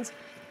what happens?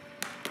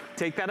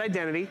 Take that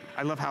identity,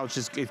 I love how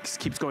it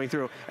keeps going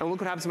through, and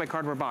look what happens to my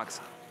cardboard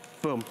box.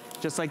 Boom,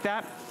 just like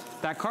that.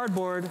 That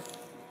cardboard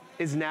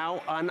is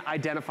now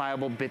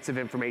unidentifiable bits of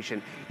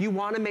information. You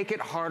want to make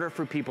it harder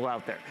for people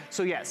out there.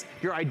 So yes,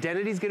 your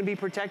identity is going to be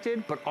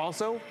protected, but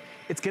also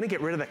it's going to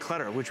get rid of the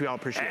clutter, which we all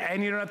appreciate.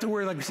 And you don't have to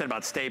worry, like we said,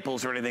 about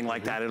staples or anything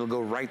like that. It'll go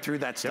right through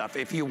that stuff.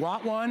 If you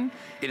want one,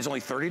 it is only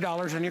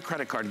 $30 on your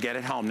credit card. Get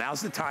it home. Now's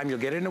the time. You'll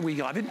get it in a week.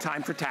 You'll have it in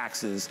time for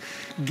taxes.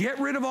 Get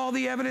rid of all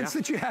the evidence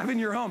that you have in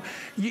your home.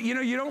 You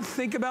know, you don't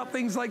think about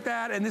things like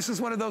that, and this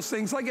is one of those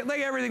things, like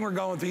everything we're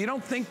going through. You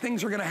don't think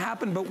things are going to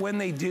happen, but when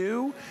they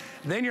do,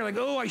 then you're like,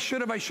 oh, I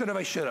should have, I should have,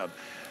 I should have.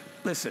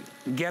 Listen,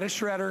 get a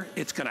shredder.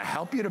 It's gonna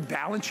help you to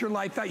balance your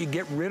life out. You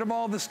get rid of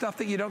all the stuff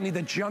that you don't need,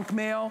 the junk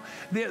mail,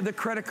 the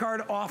credit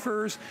card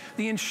offers,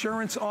 the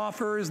insurance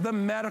offers, the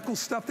medical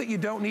stuff that you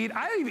don't need.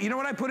 You know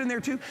what I put in there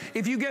too?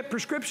 If you get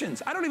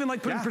prescriptions, I don't even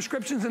like putting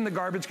prescriptions in the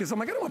garbage, because I'm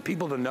like, I don't want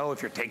people to know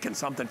if you're taking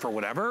something for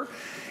whatever.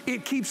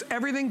 It keeps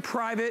everything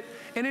private,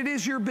 and it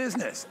is your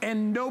business,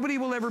 and nobody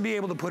will ever be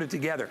able to put it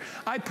together.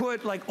 I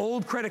put like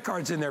old credit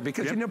cards in there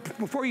because you know,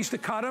 before you used to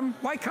cut them.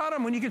 Why cut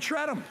them when you can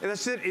shred them? And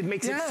that's it. It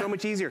makes it so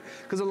much easier.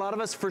 Because a lot of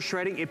us, for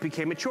shredding, it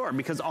became a chore,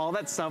 because all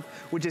that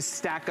stuff would just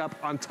stack up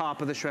on top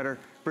of the shredder.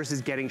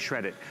 versus getting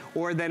shredded.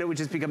 Or then it would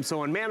just become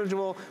so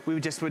unmanageable, we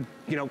would just you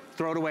know,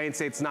 throw it away and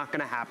say it's not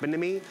gonna happen to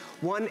me.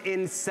 1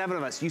 in 7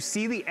 of us. You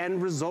see the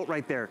end result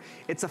right there.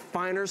 It's a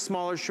finer,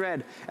 smaller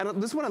shred. And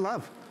this is what I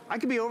love. I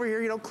could be over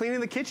here, you know,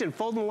 cleaning the kitchen,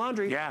 folding the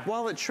laundry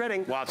while it's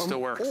shredding. While it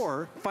still works.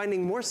 Or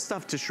finding more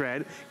stuff to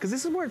shred, because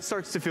this is where it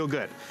starts to feel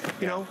good.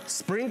 You know,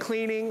 spring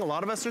cleaning, a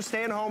lot of us are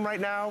staying home right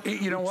now.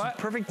 You know what?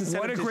 Perfect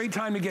incentive. What a great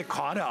time to get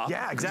caught up.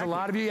 Yeah, exactly. A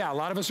lot of you, a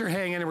lot of us are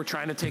hanging and we're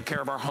trying to take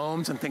care of our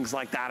homes and things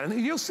like that.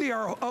 And you'll see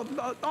our,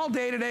 all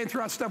day today and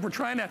throughout stuff, we're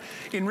trying to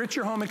enrich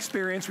your home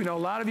experience. We know a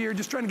lot of you are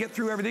just trying to get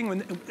through everything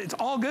when it's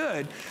all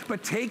good,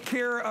 but take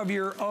care of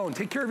your own.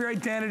 Take care of your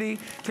identity,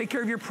 take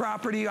care of your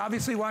property,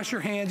 obviously wash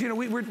your hands. You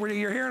know,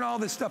 you're hearing all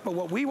this stuff, but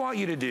what we want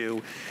you to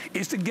do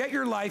is to get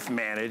your life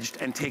managed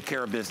and take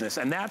care of business,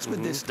 and that's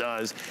what this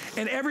does.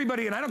 And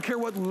everybody, and I don't care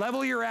what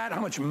level you're at,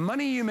 how much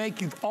money you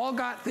make, you've all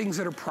got things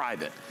that are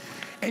private.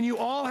 And you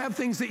all have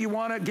things that you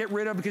want to get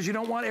rid of because you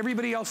don't want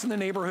everybody else in the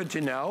neighborhood to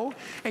know.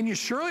 And you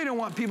surely don't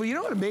want people, you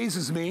know what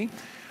amazes me?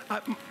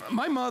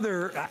 My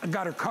mother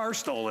got her car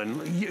stolen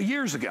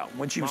years ago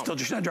when she was still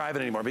just not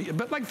driving anymore,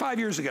 but like 5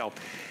 years ago.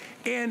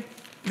 And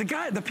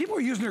the people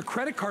were using their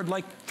credit card,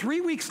 like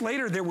 3 weeks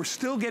later, they were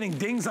still getting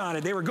dings on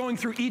it. They were going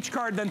through each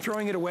card, then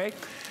throwing it away.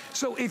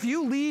 So if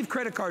you leave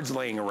credit cards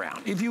laying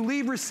around, if you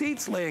leave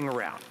receipts laying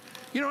around,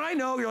 you know, I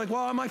know, you're like,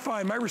 well, am I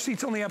fine? My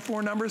receipts only have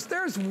 4 numbers.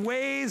 There's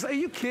ways, are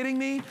you kidding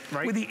me?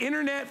 Right. With the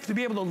internet, to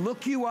be able to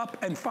look you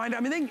up and find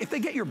out, I mean, if they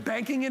get your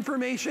banking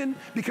information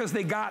because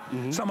they got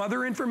some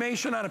other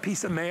information on a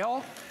piece of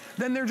mail,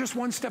 then they're just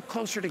one step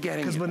closer to getting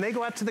it. Because when they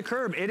go out to the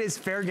curb, it is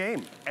fair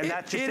game. And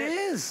that's just it. It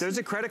is. There's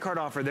a credit card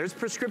offer, there's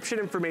prescription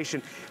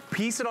information.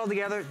 Piece it all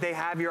together, they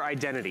have your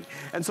identity.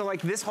 And so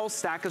like this whole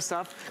stack of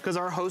stuff, because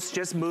our host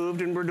just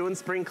moved and we're doing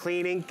spring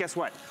cleaning, guess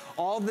what?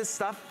 All this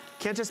stuff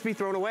can't just be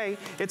thrown away.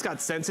 It's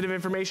got sensitive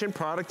information,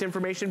 product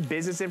information,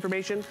 business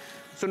information.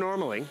 So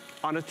normally,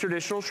 on a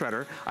traditional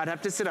shredder, I'd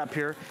have to sit up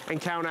here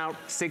and count out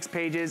 6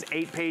 pages,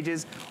 8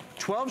 pages,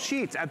 12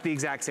 sheets at the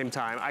exact same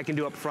time. I can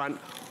do up front,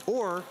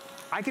 or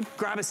I could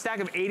grab a stack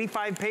of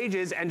 85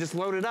 pages and just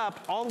load it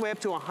up all the way up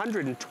to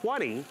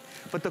 120.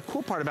 But the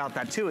cool part about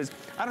that too is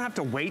I don't have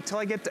to wait till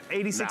I get to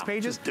 86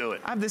 pages. Just do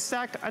it. I have this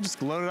stack, I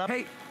just load it up.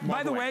 Hey,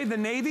 by the way, the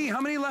Navy,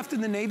 how many left in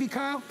the Navy,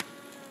 Kyle?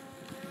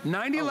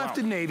 90 left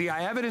in Navy.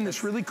 I have it in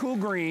this really cool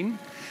green.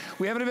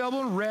 We have it available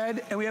in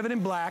red, and we have it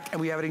in black,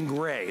 and we have it in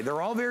gray.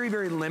 They're all very,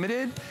 very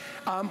limited.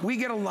 We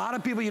get a lot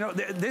of people, you know,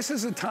 this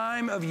is a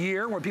time of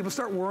year where people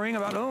start worrying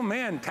about, oh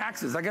man,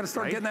 taxes, I gotta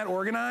start getting that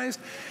organized.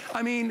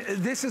 I mean,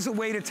 this is a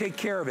way to take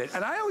care of it.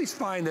 And I always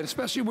find that,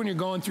 especially when you're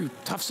going through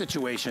tough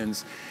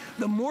situations,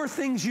 the more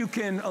things you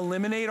can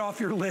eliminate off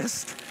your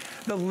list,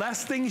 the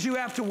less things you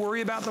have to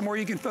worry about, the more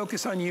you can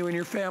focus on you and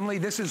your family.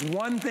 This is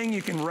one thing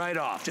you can write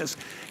off. Just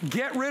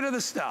get rid of the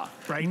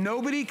stuff. Right.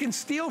 Nobody can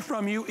steal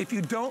from you if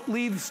you don't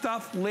leave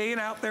stuff laying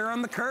out there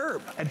on the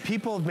curb. And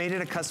people have made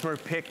it a customer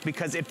pick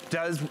because it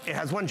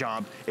has one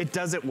job. It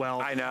does it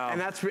well. I know. And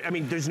that's, I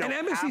mean, there's no And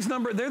Embassy's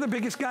number, they're the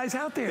biggest guys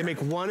out there. They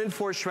make 1 in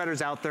 4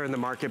 shredders out there in the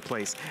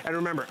marketplace. And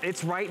remember,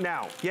 it's right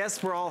now.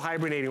 Yes, we're all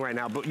hibernating right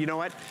now, but you know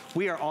what?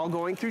 We are all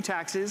going through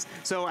taxes.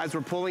 So as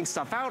we're pulling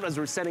stuff out, as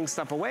we're setting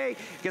stuff away,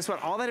 guess what?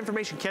 All that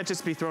information can't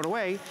just be thrown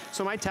away.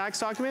 So my tax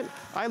document,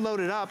 I load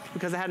it up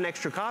because I had an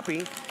extra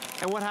copy.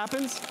 And what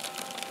happens?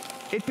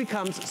 It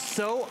becomes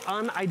so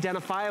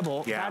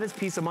unidentifiable. That is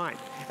peace of mind.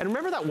 And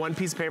remember that one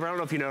piece of paper? I don't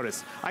know if you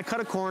noticed. I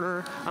cut a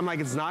corner. I'm like,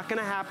 it's not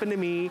gonna happen to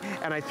me.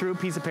 And I threw a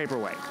piece of paper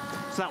away.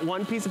 So that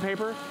one piece of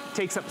paper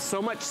takes up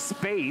so much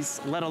space,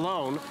 let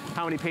alone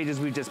how many pages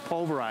we've just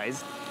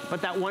pulverized.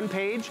 But that one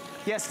page,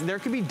 yes, there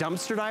could be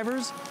dumpster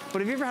divers, but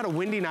have you ever had a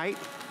windy night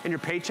and your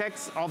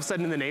paycheck's all of a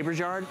sudden in the neighbor's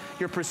yard,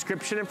 your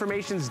prescription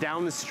information's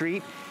down the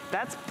street?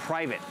 That's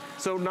private.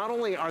 So not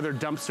only are there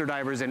dumpster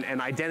divers and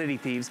identity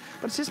thieves,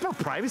 but it's just about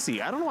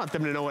privacy. I don't want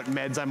them to know what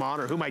meds I'm on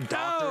or who my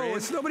doctor is. No,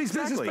 it's nobody's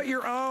business but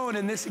your own,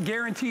 and this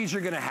guarantees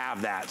you're gonna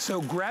have that.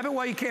 So grab it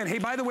while you can. Hey,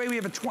 by the way, we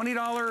have a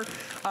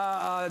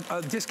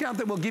 $20 discount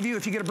that we'll give you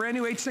if you get a brand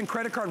new HSN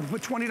credit card. We'll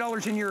put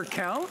 $20 in your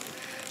account.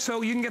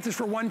 So you can get this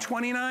for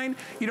 $129.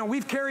 You know,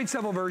 we've carried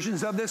several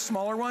versions of this,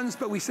 smaller ones,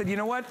 but we said, you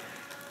know what?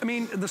 I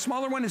mean, the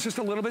smaller one is just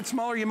a little bit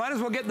smaller. You might as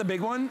well get the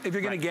big one if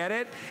you're gonna get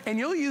it. And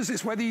you'll use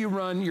this whether you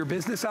run your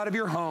business out of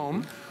your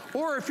home,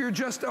 or if you're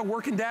just a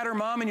working dad or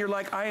mom and you're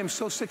like, I am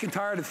so sick and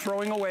tired of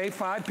throwing away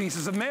 5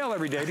 pieces of mail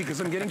every day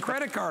because I'm getting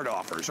credit card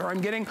offers, or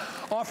I'm getting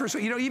offers,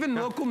 you know, even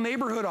local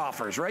neighborhood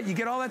offers, right? You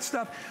get all that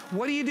stuff.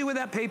 What do you do with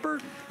that paper?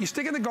 You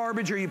stick it in the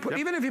garbage, or you put,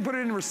 even if you put it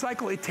in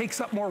recycle, it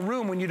takes up more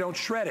room when you don't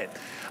shred it.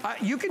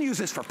 You can use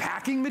this for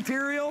packing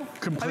material.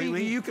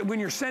 Completely. I mean, you can, when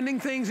you're sending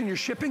things and you're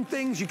shipping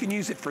things, you can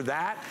use it for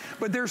that.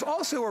 But there's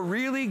also a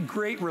really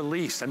great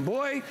release. And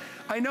boy,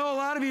 I know a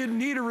lot of you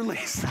need a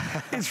release.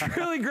 It's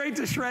really great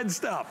to shred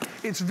stuff.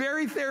 It's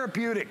very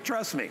therapeutic,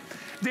 trust me.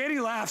 Danny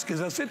laughs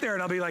because I'll sit there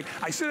and I'll be like,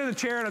 I sit in the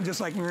chair and I'm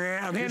just like,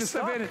 I'm handing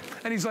stuff in.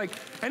 And he's like,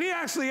 and he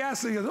actually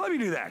asks, he goes, let me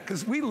do that,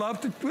 because we love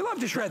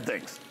to shred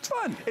things. It's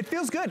fun. It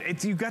feels good.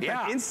 You've got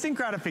that instant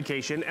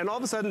gratification, and all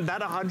of a sudden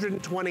that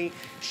 120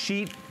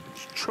 sheet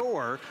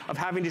chore of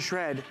having to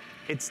shred,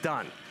 it's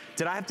done.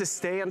 Did I have to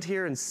stay on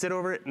here and sit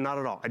over it? Not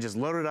at all. I just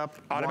load it up,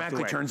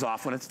 automatically turns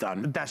off when it's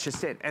done. That's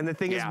just it. And the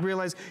thing is,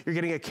 realize you're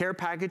getting a care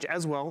package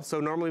as well. So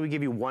normally we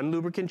give you 1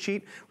 lubricant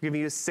sheet. We're giving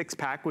you a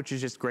 6-pack, which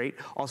is just great.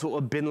 Also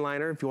a bin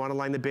liner if you want to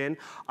line the bin.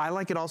 I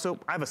like it also.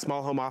 I have a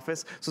small home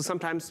office, so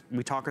sometimes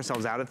we talk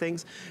ourselves out of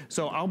things.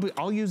 So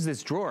I'll use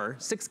this drawer,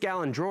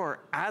 6-gallon drawer,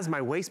 as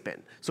my waste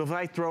bin. So if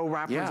I throw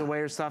wrappers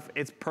away or stuff,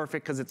 it's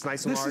perfect because it's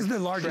nice and large. This is the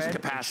largest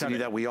capacity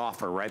that we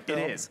offer, right, Bill?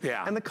 It is.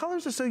 Yeah. And the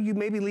colors are so you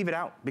maybe leave it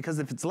out, because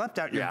if it's left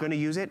out, you're going to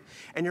use it,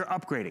 and you're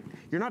upgrading.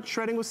 You're not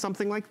shredding with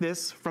something like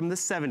this from the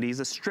 70s,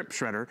 a strip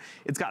shredder.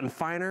 It's gotten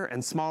finer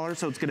and smaller,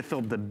 so it's going to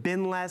fill the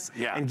bin less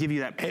and give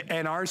you that.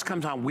 And ours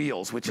comes on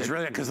wheels, which is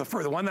really, because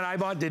the one that I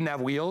bought didn't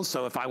have wheels,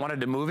 so if I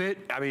wanted to move it,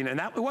 I mean, and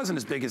that it wasn't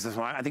as big as this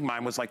one. I think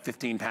mine was like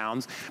 15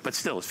 pounds, but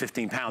still it's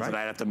 15 pounds that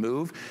I'd have to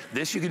move.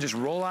 This you can just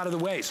roll out of the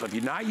way. So if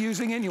you're not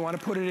using it, you want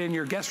to put it in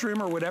your guest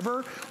room or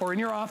whatever, or in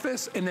your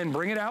office, and then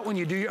bring it out when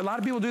you do. A lot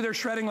of people do their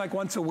shredding like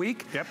once a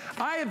week. Yep.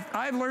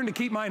 I've learned to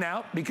keep mine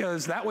out,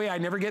 because that way I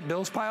never get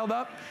bills piled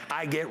up.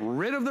 I get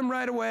rid of them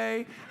right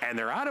away, and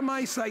they're out of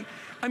my sight.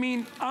 I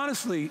mean,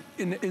 honestly,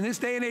 in this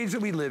day and age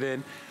that we live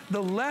in,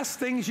 the less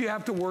things you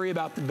have to worry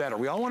about, the better.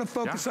 We all want to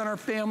focus on our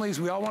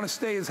families. We all want to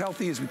stay as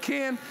healthy as we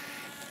can.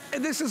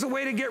 And this is a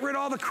way to get rid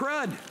of all the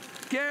crud.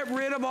 Get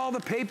rid of all the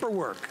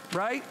paperwork,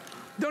 right?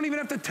 Don't even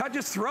have to touch,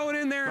 just throw it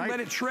in there and let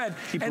it shred.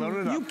 Keep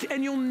loading it up.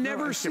 And you'll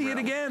never see it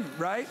again,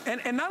 right?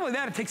 And not only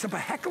that, it takes up a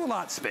heck of a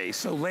lot of space.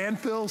 So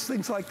landfills,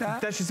 things like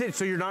that. That's just it.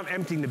 So you're not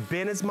emptying the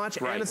bin as much,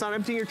 and it's not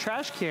emptying your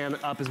trash can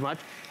up as much.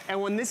 And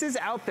when this is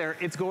out there,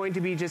 it's going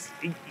to be just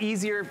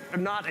easier,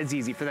 not as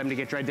easy for them to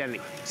get your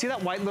identity. See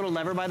that white little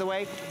lever, by the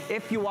way?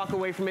 If you walk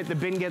away from it, the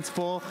bin gets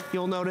full,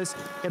 you'll notice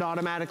it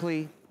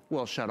automatically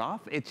will shut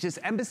off. It's just,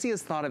 Embassy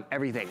has thought of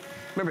everything.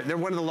 Remember, they're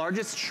one of the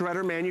largest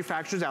shredder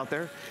manufacturers out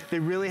there. They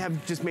really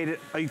have just made it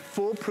a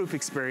foolproof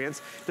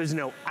experience. There's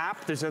no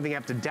app, there's nothing you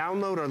have to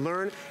download or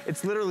learn.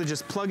 It's literally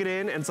just plug it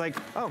in, and it's like,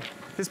 oh,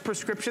 this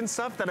prescription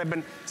stuff that I've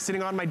been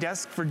sitting on my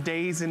desk for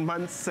days and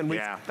months and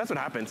weeks, that's what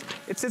happens.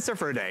 It sits there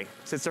for a day,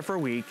 sits there for a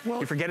week.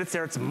 You forget it's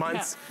there, it's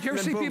months. Do you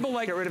ever see people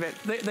like, get rid of it?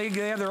 They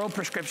have their own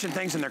prescription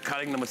things and they're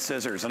cutting them with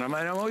scissors. And I'm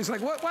always like,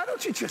 what? Why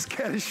don't you just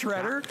get a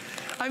shredder?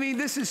 I mean,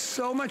 this is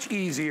so much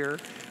easier.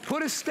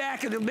 Put a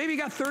stack of, maybe you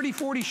got 30,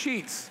 40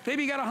 sheets.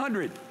 Maybe you got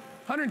 100,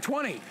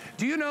 120.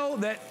 Do you know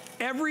that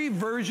every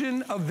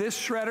version of this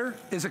shredder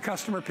is a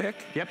customer pick?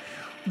 Yep.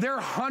 There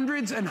are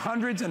hundreds and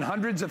hundreds and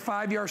hundreds of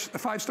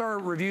five-star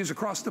reviews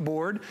across the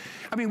board.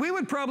 I mean, we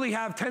would probably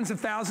have tens of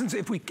thousands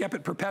if we kept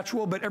it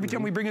perpetual, but every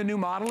time we bring a new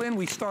model in,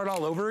 we start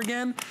all over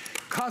again.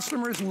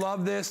 Customers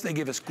love this. They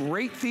give us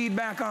great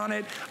feedback on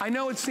it. I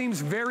know it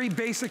seems very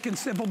basic and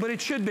simple, but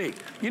it should be.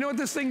 You know what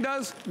this thing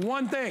does?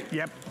 One thing.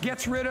 Yep.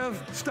 Gets rid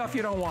of stuff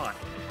you don't want.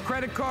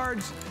 Credit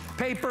cards,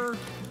 paper,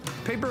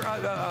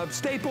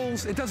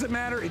 staples, it doesn't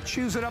matter, it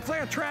chews it up. It's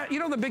like a you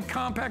know the big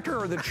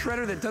compactor or the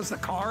shredder that does the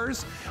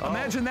cars?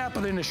 Imagine that,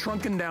 but in a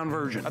shrunken down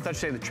version. I thought you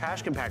said the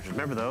trash compactors,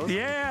 remember those?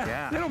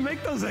 Yeah, they don't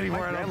make those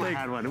anymore, I don't think.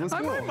 Had one. It was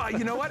cool.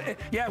 You know what?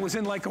 Yeah, it was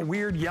in like a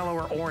weird yellow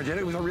or orange, and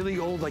it was a really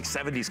old like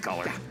 70s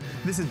color.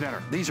 This is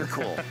better. These are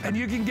cool. And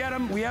you can get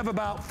them, we have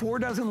about 4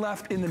 dozen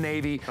left in the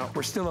navy.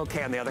 We're still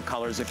okay on the other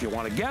colors if you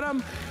want to get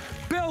them.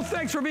 Bill,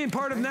 thanks for being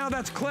part of Now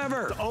That's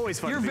Clever. It's always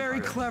fun. You're very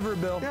clever,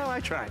 Bill. Yeah,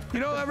 I try. You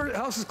know who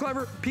else is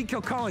clever? Pete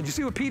Kilcullen. You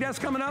see what Pete has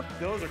coming up?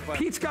 Those are clever.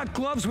 Pete's got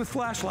gloves with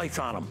flashlights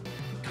on them.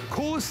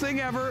 Coolest thing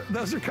ever.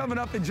 Those are coming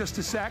up in just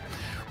a sec.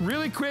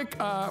 Really quick,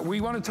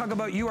 we want to talk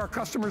about you, our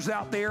customers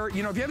out there.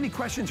 You know, if you have any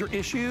questions or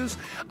issues,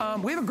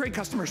 we have a great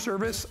customer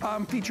service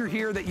feature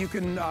here that you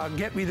can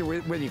get either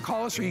whether you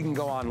call us or you can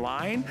go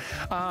online.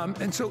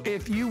 And so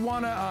if you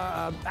want to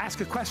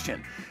ask a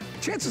question,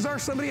 chances are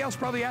somebody else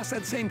probably asked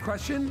that same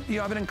question.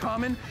 You have it in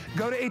common.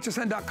 Go to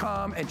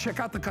hsn.com and check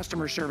out the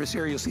customer service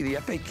here. You'll see the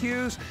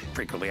FAQs,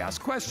 frequently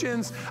asked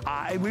questions.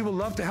 We will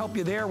love to help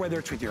you there, whether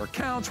it's with your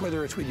accounts,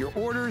 whether it's with your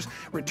orders,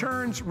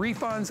 returns,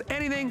 refunds,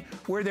 anything.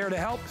 We're there to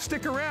help.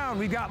 Stick around.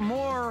 We've got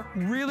more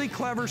really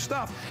clever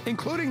stuff,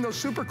 including those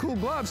super cool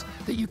gloves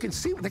that you can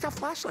see. They got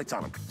flashlights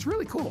on them. It's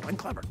really cool and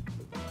clever.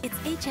 It's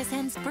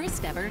HSN's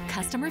first ever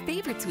Customer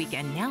Favorites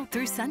Weekend now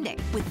through Sunday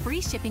with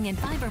free shipping and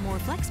 5 or more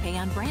FlexPay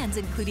on brands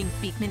including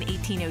Beekman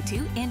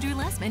 1802, Andrew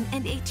Lessman,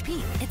 and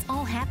HP. It's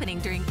all happening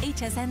during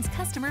HSN's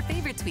Customer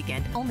Favorites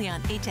Weekend only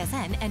on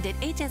HSN and at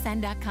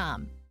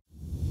hsn.com.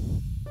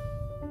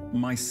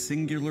 My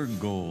singular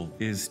goal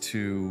is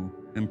to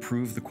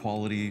improve the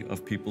quality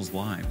of people's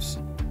lives.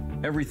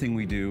 Everything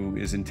we do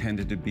is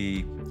intended to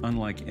be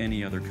unlike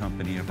any other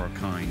company of our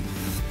kind.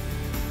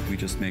 We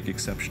just make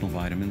exceptional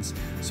vitamins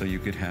so you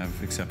could have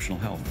exceptional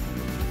health.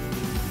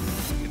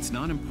 It's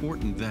not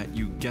important that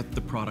you get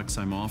the products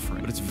I'm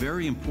offering, but it's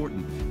very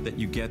important that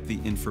you get the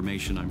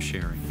information I'm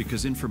sharing,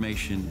 because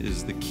information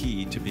is the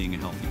key to being a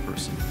healthy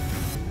person.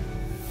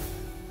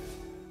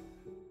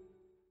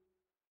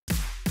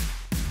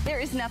 There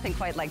is nothing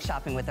quite like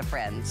shopping with a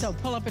friend. So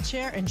pull up a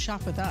chair and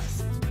shop with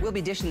us. We'll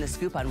be dishing the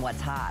scoop on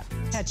what's hot.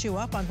 Catch you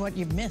up on what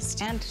you've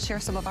missed. And share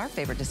some of our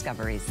favorite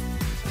discoveries.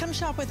 Come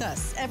shop with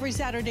us every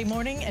Saturday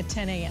morning at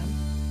 10 a.m.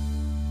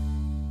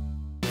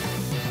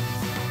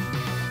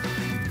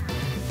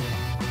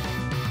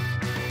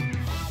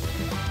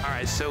 All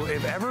right, so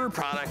if ever a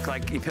product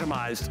like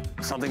epitomized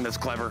something that's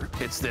clever,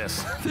 it's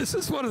this. This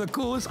is one of the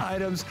coolest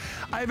items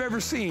I've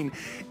ever seen.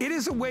 It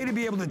is a way to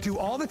be able to do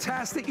all the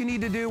tasks that you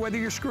need to do, whether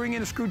you're screwing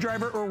in a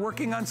screwdriver or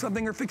working on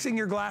something or fixing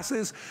your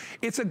glasses.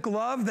 It's a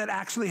glove that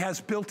actually has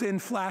built-in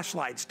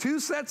flashlights, 2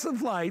 sets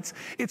of lights.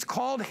 It's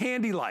called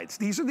Handy Lights.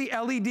 These are the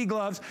LED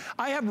gloves.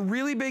 I have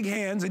really big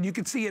hands, and you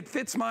can see it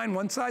fits mine,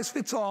 one size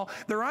fits all.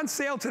 They're on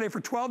sale today for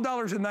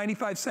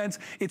 $12.95.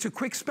 It's a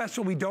quick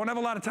special. We don't have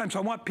a lot of time, so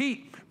I want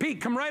Pete. Pete,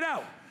 come right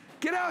out.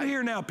 Get out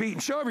here now, Pete,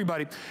 and show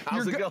everybody.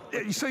 How's it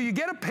going? So you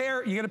get a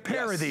pair. You get a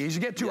pair of these. You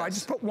get 2. Yes. I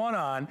just put one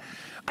on.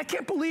 I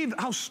can't believe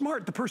how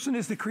smart the person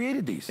is that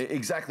created these.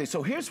 Exactly.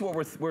 So here's what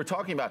we're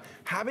talking about.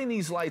 Having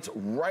these lights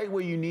right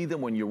where you need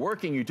them when you're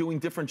working, you're doing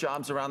different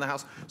jobs around the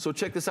house. So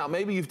check this out.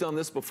 Maybe you've done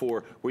this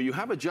before where you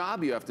have a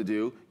job you have to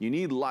do. You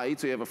need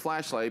lights, so you have a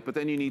flashlight, but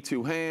then you need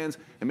 2 hands,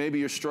 and maybe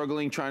you're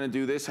struggling trying to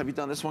do this. Have you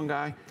done this one,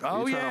 Guy?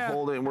 Oh, you're trying to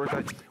hold it and work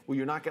on it. Well,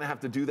 you're not going to have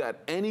to do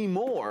that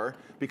anymore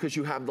because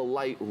you have the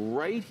light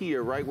right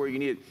here, right where you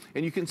need it.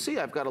 And you can see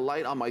I've got a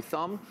light on my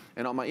thumb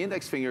and on my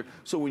index finger.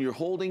 So when you're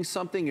holding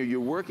something or you're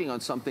working on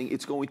something,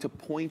 it's going to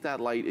point that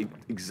light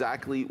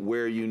exactly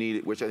where you need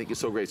it, which I think is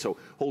so great. So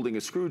holding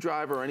a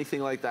screwdriver or anything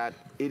like that,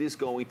 it is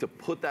going to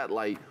put that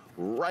light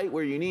right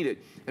where you need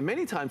it. And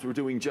many times we're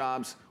doing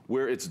jobs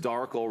where it's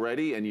dark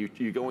already and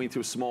you're going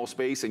through a small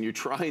space and you're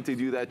trying to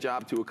do that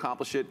job to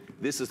accomplish it.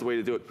 This is the way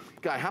to do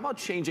it. Guy, how about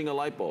changing a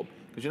light bulb?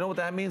 Because you know what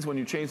that means when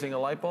you're changing a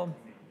light bulb?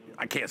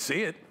 I can't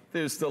see it.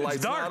 There's the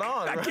light's dark. not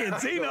on. I can't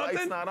see the nothing.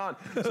 Light's not on.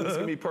 So this is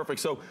gonna be perfect.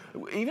 So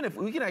even if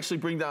we can actually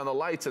bring down the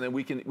lights and then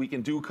we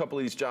can do a couple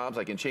of these jobs.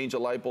 I can change a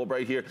light bulb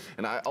right here,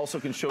 and I also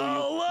can show you.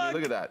 Oh, look.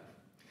 Look at that.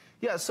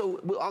 Yeah. So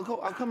I'll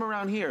come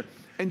around here,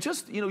 and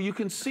just you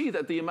can see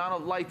that the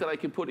amount of light that I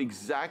can put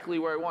exactly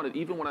where I want it,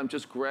 even when I'm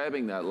just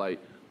grabbing that light.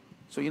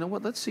 So you know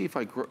what? Let's see if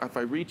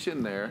I reach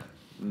in there,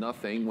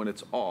 nothing when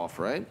it's off,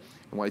 right?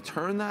 And when I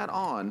turn that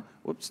on,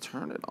 whoops,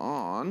 turn it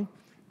on.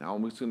 Now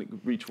I'm just going to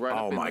reach right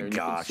up in there. Oh my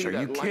gosh, are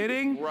you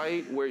kidding?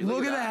 Right where you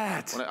look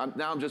at that.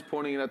 Now I'm just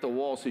pointing it at the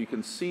wall so you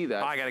can see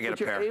that. I got to get a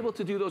pair. You're able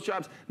to do those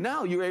jobs.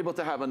 Now you're able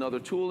to have another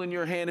tool in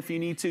your hand if you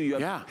need to. You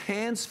have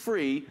hands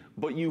free,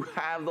 but you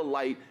have the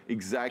light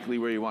exactly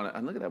where you want it.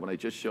 And look at that when I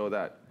just show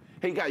that.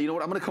 Hey, Guy, you know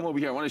what? I'm going to come over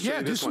here. I want to show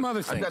you this do some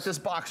other things. I've got this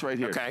box right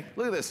here. Okay.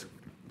 Look at this.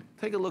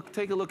 Take a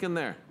look in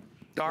there.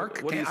 Dark.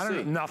 What do you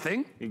see?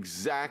 Nothing.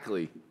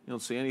 Exactly. You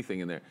don't see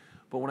anything in there.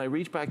 But when I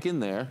reach back in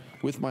there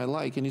with my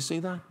light, can you see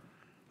that?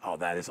 Oh,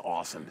 that is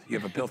awesome. You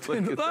have a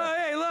built-in. Oh,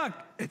 hey, look.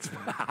 It's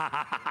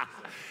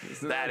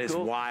that is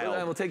cool?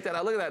 wild. We'll take that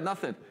out. Look at that.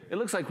 Nothing. It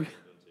looks like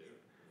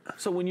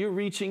So when you're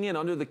reaching in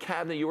under the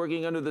cabinet, you're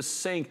working under the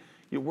sink,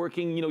 you're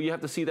working, you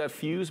have to see that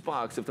fuse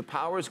box. If the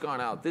power's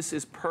gone out, this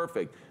is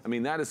perfect. I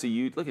mean, that is a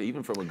huge, look at it,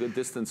 even from a good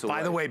distance away.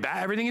 By the way,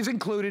 everything is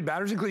included,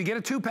 batteries included. You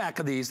get a 2-pack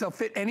of these. They'll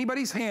fit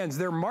anybody's hands.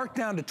 They're marked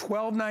down to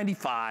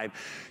 $12.95.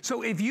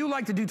 So if you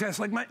like to do tests,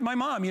 like my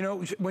mom,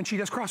 when she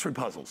does crossword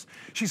puzzles,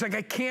 she's like,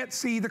 I can't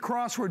see the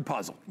crossword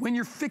puzzle. When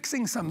you're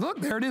fixing something, look,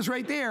 there it is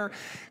right there.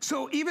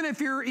 So even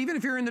if you're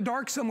in the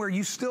dark somewhere,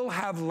 you still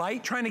have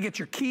light trying to get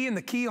your key in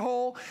the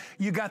keyhole.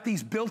 You got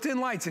these built-in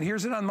lights, and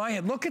here's it on my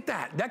hand. Look at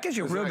that. That gives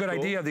you a real good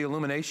idea of the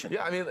illumination.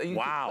 Yeah, I mean,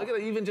 wow. Look at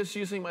it, even just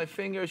using my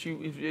finger as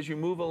you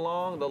move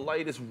along, the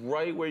light is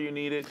right where you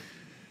need it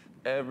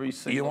every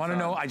single time. You want to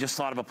know, I just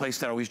thought of a place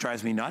that always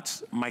drives me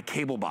nuts, my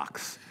cable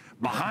box.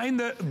 Behind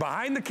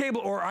the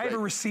cable, or I have a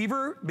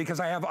receiver because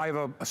I have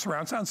a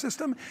surround sound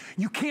system.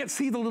 You can't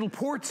see the little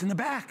ports in the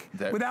back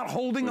without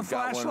holding a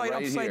flashlight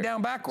upside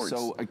down backwards.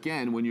 So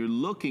again, when you're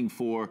looking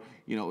for,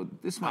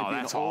 this might be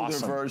an older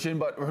version,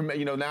 but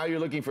now you're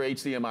looking for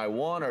HDMI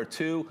 1 or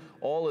 2,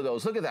 all of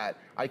those. Look at that.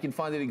 I can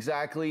find it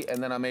exactly,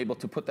 and then I'm able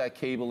to put that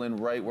cable in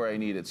right where I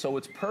need it. So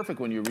it's perfect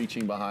when you're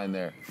reaching behind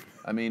there.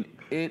 I mean,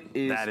 it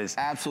is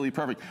absolutely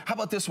perfect. How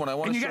about this one? I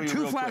want to show you real quick. And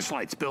you got 2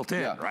 flashlights built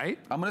in, right?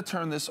 I'm going to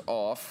turn this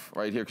off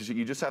right here because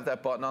you just have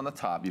that button on the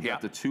top. You've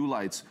got the 2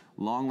 lights,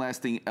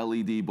 long-lasting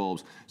LED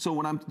bulbs. So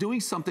when I'm doing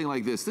something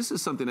like this is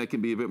something that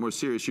can be a bit more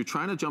serious. You're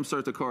trying to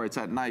jumpstart the car. It's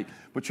at night,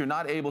 but you're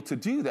not able to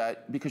do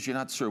that because you're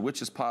not sure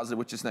which is positive,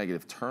 which is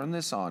negative. Turn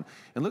this on.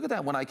 And look at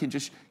that when I can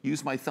just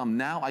use my thumb.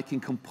 Now I can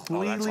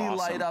completely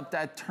light up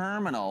that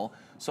terminal.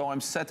 So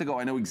I'm set to go.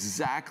 I know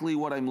exactly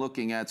what I'm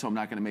looking at, so I'm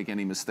not going to make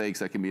any mistakes.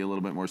 That can be a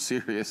little bit more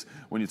serious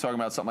when you're talking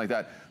about something like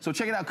that. So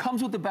check it out.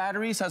 Comes with the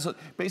batteries. Has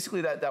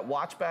basically that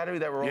watch battery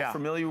that we're all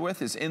familiar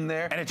with is in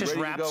there. And it just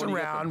wraps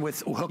around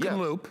with hook and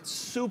loop.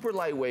 Super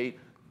lightweight.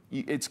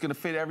 It's going to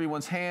fit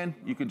everyone's hand.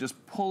 You can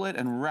just pull it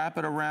and wrap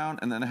it around,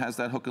 and then it has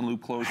that hook and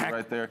loop closure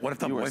right there. What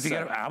if you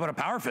get how about a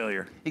power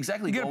failure?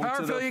 Exactly. You get a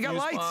power failure, you got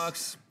lights.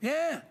 Box.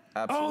 Yeah.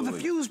 Absolutely. Oh, the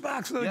fuse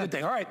box, another good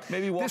thing. All right.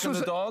 Maybe walking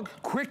the dog.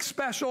 Quick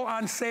special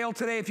on sale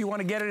today. If you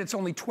want to get it, it's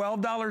only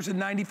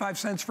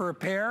 $12.95 for a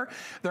pair.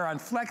 They're on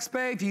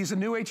FlexPay. If you use a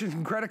new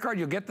HSN credit card,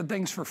 you'll get the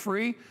things for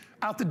free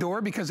out the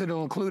door because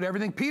it'll include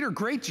everything. Peter,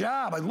 great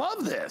job. I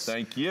love this.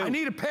 Thank you. I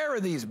need a pair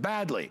of these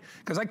badly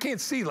because I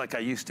can't see like I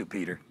used to,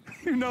 Peter.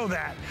 You know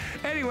that.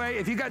 Anyway,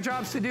 if you got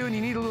jobs to do and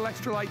you need a little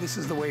extra light, this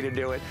is the way to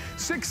do it.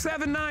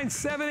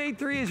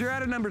 679-783 is your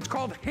added number. It's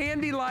called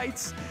Handy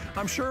Lights.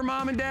 I'm sure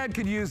mom and dad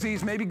could use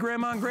these. Maybe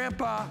grandma and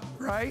grandpa,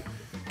 right?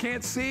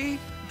 Can't see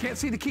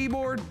the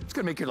keyboard. It's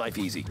gonna make your life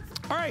easy.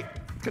 All right,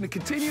 gonna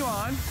continue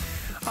on.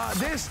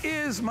 This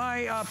is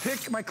my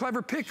my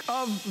clever pick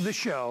of the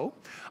show.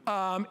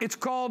 It's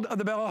called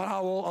the Bell &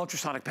 Howell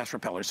Ultrasonic Pest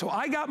Repeller. So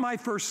I got my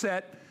first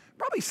set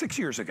probably 6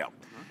 years ago.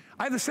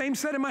 I have the same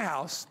set in my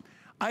house.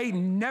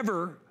 I'm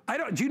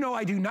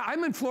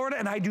in Florida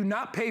and I do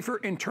not pay for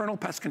internal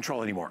pest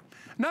control anymore.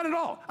 Not at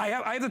all. I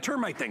have the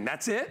termite thing,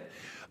 that's it.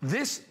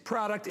 This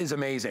product is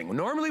amazing.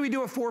 Normally we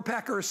do a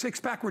 4-pack or a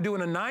 6-pack. We're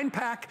doing a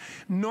 9-pack.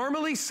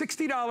 Normally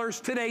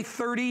 $60, today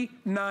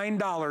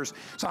 $39.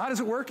 So how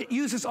does it work? It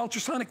uses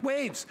ultrasonic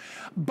waves.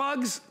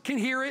 Bugs can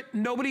hear it,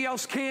 nobody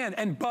else can,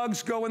 and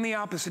bugs go in the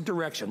opposite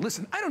direction.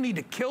 Listen, I don't need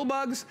to kill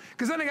bugs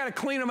because then I gotta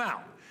clean them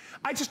out.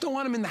 I just don't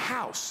want them in the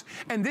house.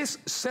 And this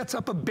sets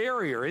up a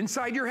barrier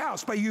inside your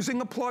house by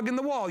using a plug in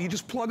the wall. You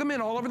just plug them in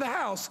all over the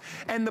house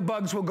and the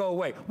bugs will go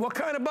away. What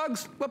kind of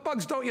bugs? What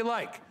bugs don't you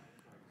like?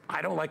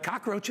 I don't like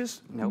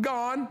cockroaches, nope.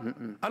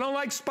 Gone. I don't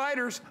like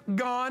spiders,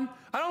 gone.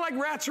 I don't like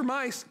rats or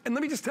mice. And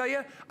let me just tell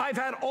you, I've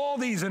had all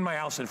these in my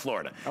house in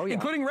Florida,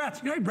 including rats.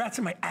 You know I had rats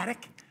in my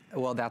attic?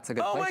 Well, that's a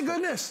good place. Oh my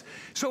goodness.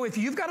 So if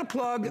you've got a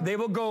plug, they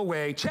will go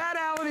away. Chad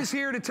Allen is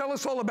here to tell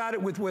us all about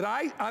it with what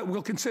I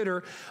will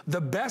consider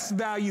the best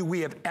value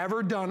we have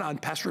ever done on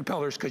pest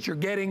repellers because you're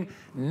getting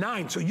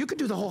 9. So you could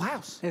do the whole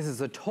house. This is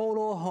the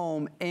total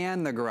home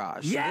and the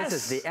garage. Yes. So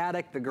this is the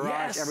attic, the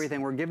garage,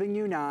 everything. We're giving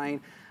you 9.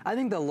 I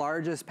think the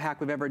largest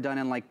pack we've ever done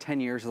in like 10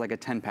 years is like a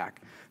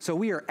 10-pack. So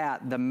we are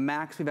at the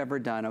max we've ever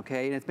done,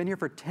 okay? And it's been here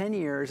for 10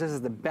 years. This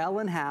is the Bell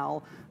 &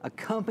 Howell, a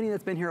company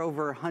that's been here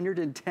over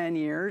 110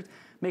 years,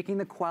 making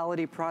the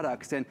quality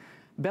products. And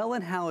Bell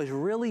 & Howell is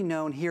really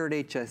known here at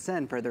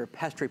HSN for their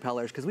pest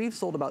repellers because we've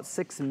sold about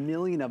 6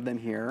 million of them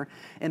here.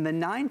 And the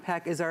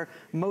 9-pack is our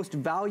most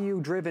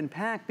value-driven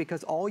pack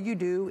because all you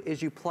do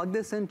is you plug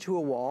this into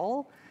a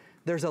wall.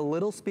 There's a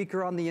little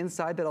speaker on the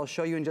inside that I'll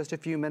show you in just a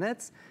few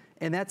minutes.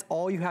 And that's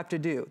all you have to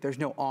do. There's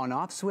no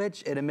on-off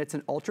switch. It emits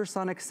an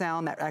ultrasonic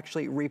sound that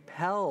actually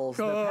repels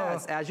the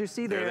pests. As you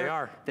see there, they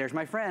are. There's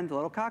my friend, the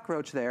little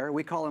cockroach there.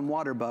 We call them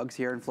water bugs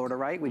here in Florida,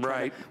 right? We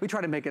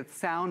try to make it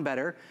sound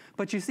better.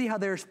 But you see how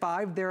there's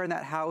 5 there in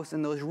that house,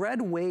 and those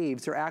red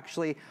waves are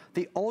actually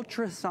the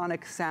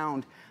ultrasonic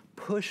sound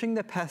pushing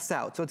the pests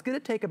out. So it's gonna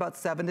take about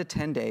 7 to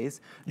 10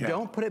 days. Yeah.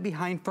 Don't put it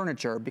behind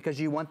furniture because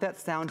you want that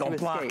sound to escape.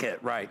 Don't block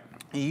it, right.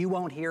 You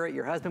won't hear it,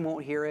 your husband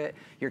won't hear it,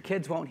 your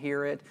kids won't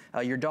hear it,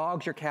 your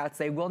dogs, your cats,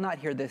 they will not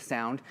hear this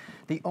sound.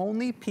 The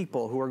only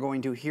people who are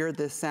going to hear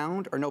this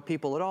sound are no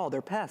people at all.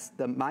 They're pests,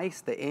 the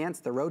mice, the ants,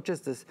 the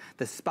roaches,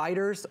 the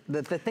spiders,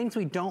 the things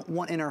we don't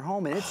want in our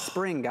home. And it's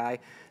spring, guy.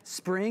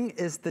 Spring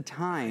is the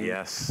time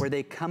where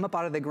they come up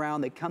out of the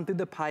ground, they come through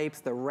the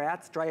pipes, the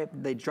rats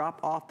they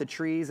drop off the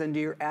trees into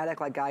your attic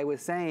like Guy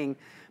was saying.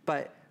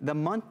 But the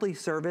monthly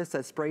service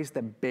that sprays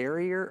the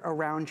barrier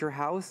around your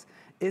house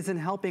isn't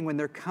helping when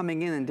they're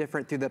coming in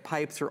different through the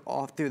pipes or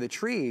off through the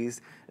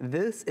trees.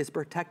 This is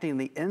protecting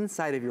the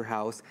inside of your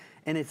house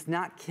and it's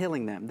not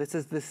killing them. This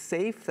is the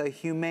safe, the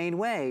humane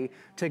way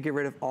to get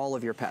rid of all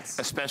of your pests.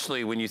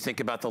 Especially when you think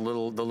about the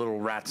little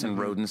rats and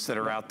rodents that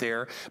are out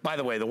there. By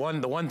the way, the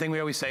one thing we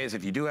always say is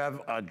if you do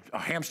have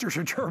hamsters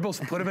or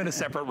gerbils, put them in a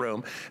separate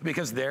room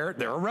because they're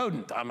a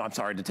rodent. I'm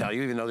sorry to tell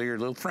you, even though they're your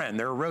little friend,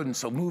 they're a rodent,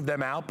 so move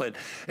them out, but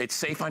it's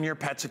safe on your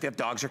pets. If you have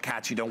dogs or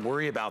cats, you don't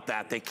worry about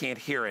that. They can't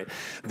hear it.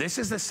 This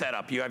is the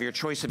setup. You have your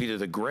choice of either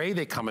the gray,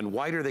 they come in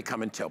white, or they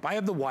come in taupe. I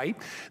have the white.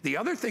 The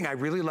other thing I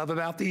really love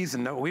about these,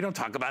 and no, we don't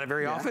talk about it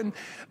very often,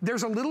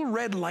 there's a little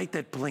red light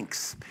that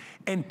blinks.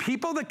 And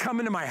people that come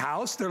into my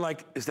house, they're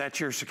like, is that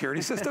your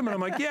security system? And I'm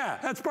like, yeah,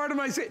 that's part of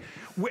my,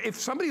 if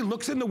somebody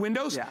looks in the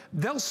windows,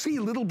 they'll see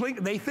little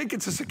blink. They think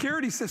it's a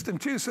security system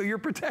too, so you're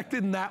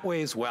protected in that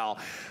way as well.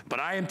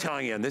 But I am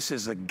telling you, and this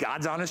is the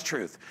God's honest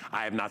truth,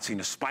 I have not seen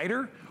a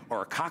spider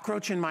or a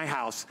cockroach in my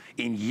house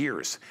in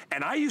years.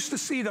 And I used to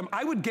see them.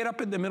 I would get up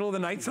in the middle of the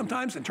night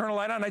sometimes and turn a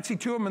light on, and I'd see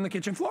 2 of them on the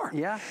kitchen floor.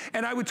 Yeah.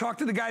 And I would talk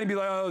to the guy and be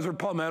like, oh, those are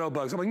palmetto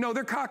bugs. I'm like, no,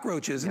 they're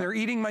cockroaches, and they're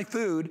eating my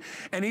food.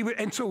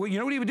 And so you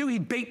know what he would do?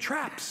 He'd bait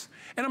traps.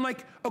 And I'm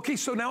like, okay,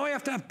 so now I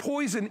have to have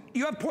poison.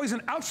 You have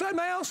poison outside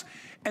my house?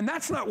 And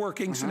that's not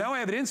working, so now I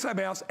have it inside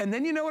my house. And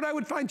then you know what I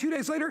would find 2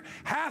 days later?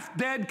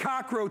 Half-dead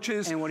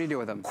cockroaches. And what do you do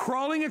with them?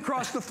 Crawling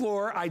across the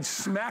floor. I'd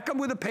smack them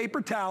with a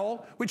paper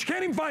towel, which you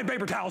can't even find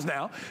paper towels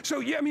now. So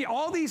yeah, I mean,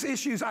 all these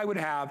issues I would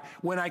have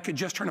when I could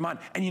just turn them on.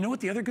 And you know what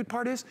the other good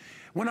part is?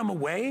 When I'm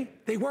away,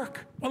 they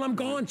work. While I'm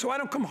gone, so I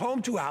don't come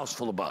home to a house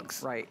full of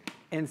bugs. Right,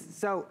 and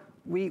so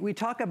we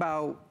talk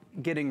about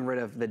getting rid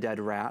of the dead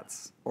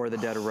rats or the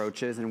dead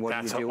roaches and what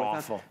do you do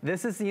with them.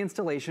 This is the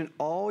installation.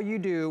 All you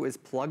do is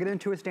plug it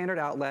into a standard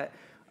outlet.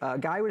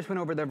 Guy just went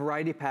over the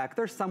variety pack.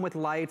 There's some with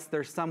lights.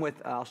 There's some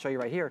with, I'll show you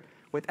right here,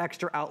 with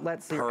extra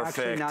outlets. So you're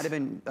actually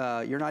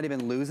you're not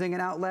even losing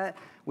an outlet.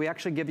 We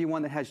actually give you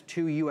one that has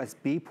 2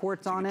 USB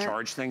ports on it.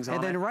 Charge things on it.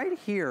 And then right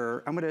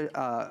here, I'm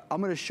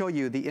gonna show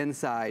you the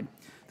inside.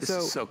 This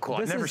is so cool.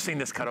 I've never seen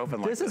this cut open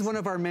like this. This is one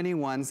of our mini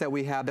ones that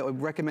we have that we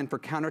recommend for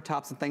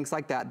countertops and things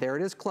like that. There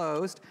it is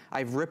closed.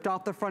 I've ripped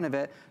off the front of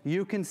it.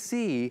 You can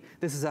see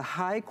this is a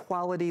high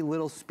quality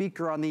little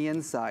speaker on the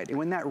inside. And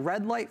when that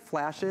red light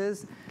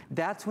flashes,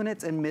 that's when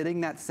it's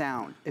emitting that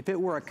sound. If it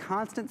were a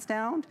constant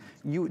sound,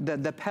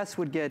 the pests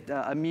would get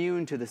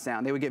immune to the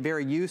sound. They would get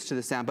very used to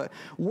the sound. But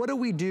what do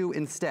we do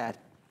instead?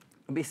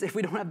 If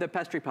we don't have the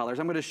pest repellers,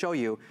 I'm gonna show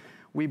you.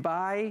 We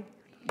buy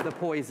the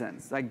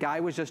poisons that Guy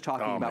was just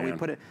talking about. Man. We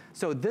put it,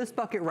 so this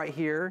bucket right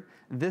here,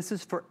 this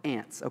is for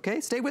ants, okay?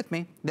 Stay with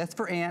me, that's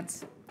for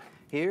ants.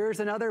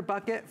 Here's another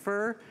bucket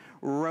for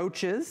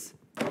roaches.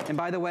 And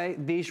by the way,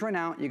 these run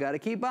out, you gotta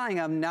keep buying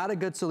them, not a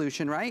good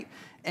solution, right?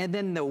 And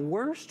then the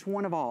worst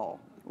one of all,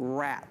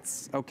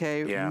 rats,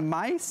 okay? Yeah.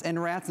 Mice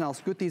and rats, and I'll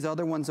scoot these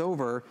other ones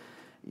over.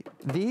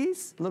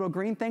 These little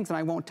green things, and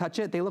I won't touch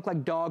it, they look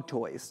like dog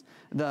toys.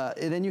 And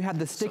then you have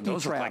the sticky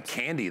traps. Those look like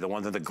candy, the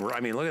ones that I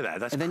mean, look at that,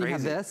 that's crazy. And then you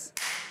have this.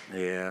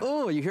 Yeah.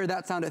 Oh, you hear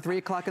that sound at 3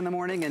 o'clock in the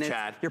morning and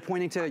Chad, you're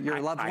pointing to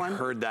your loved one? I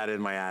heard that in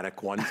my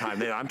attic one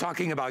time. I'm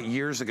talking about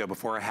years ago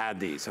before I had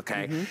these,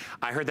 okay?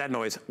 I heard that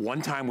noise.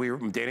 One time,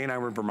 Danny and I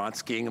were in Vermont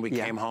skiing and we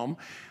came home.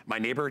 My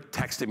neighbor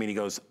texted me and he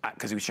goes,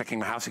 because he was checking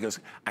my house, he goes,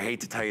 I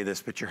hate to tell you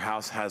this, but your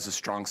house has a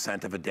strong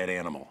scent of a dead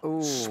animal.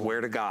 Ooh.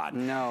 Swear to God.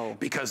 No.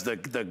 Because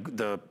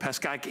the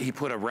pest guy, he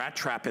put a rat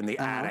trap in the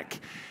attic.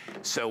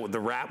 So the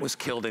rat was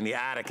killed in the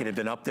attic and had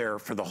been up there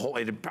for the whole,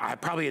 I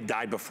probably had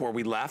died before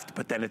we left,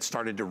 but then it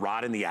started to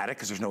rot in the attic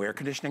because there's no air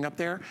conditioning up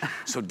there.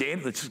 So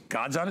Dan,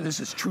 God's on it, this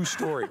is true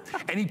story.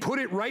 And he put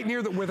it right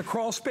near where the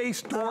crawl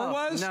space door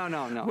was.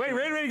 No. Wait,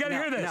 you gotta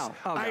hear this. No.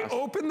 Oh, I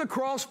opened the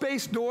crawl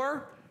space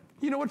door.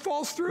 You know what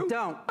falls through?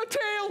 Don't. A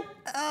tail.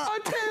 A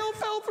tail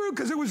fell through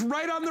because it was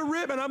right on the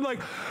rib. And I'm like,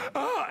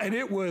 and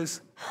it was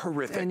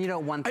horrific. And you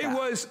don't want that. It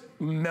was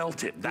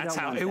melted. That's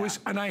how it was.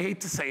 And I hate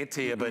to say it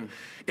to you, but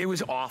it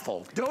was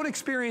awful. Don't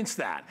experience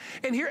that.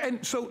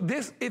 And so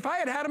this, if I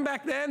had him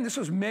back then, this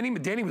was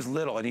Danny was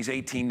little and he's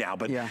 18 now,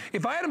 but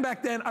if I had him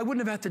back then, I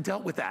wouldn't have had to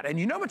dealt with that. And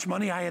you know how much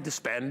money I had to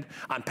spend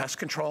on pest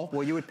control?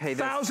 Well, you would pay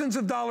this thousands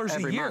of dollars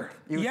a year.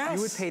 Yes.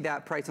 You would pay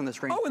that price on the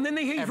screen. Oh, and then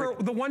they hate for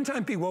the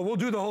one-time fee. Well, we'll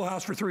do the whole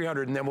house for $300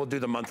 and then we'll do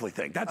the monthly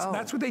thing. That's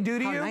what they do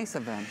to you. How nice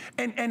of them.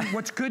 And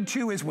what's good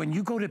too is when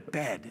you go to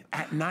bed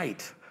at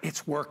night,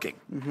 it's working.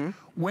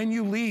 When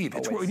you leave,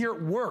 when you're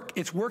at work,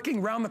 it's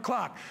working round the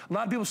clock. A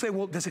lot of people say,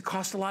 well, does it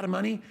cost a lot of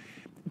money?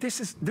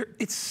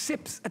 It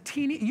sips a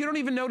teeny, you don't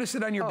even notice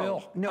it on your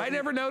bill. No, I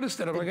never noticed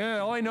it. I'm like,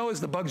 all I know is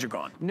the bugs are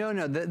gone. No,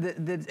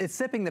 it's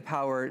sipping the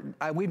power.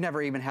 We've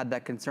never even had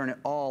that concern at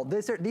all.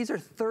 These are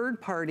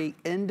third-party,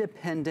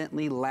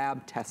 independently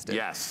lab tested.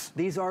 Yes.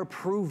 These are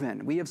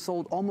proven. We have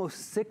sold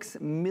almost 6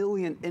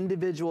 million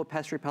individual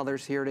pest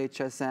repellers here at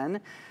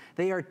HSN.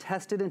 They are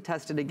tested and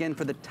tested again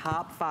for the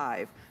top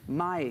 5,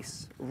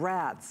 mice,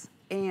 rats,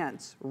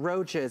 ants,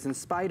 roaches, and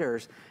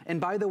spiders.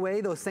 And by the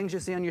way, those things you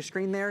see on your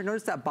screen there,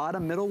 notice that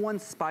bottom middle one,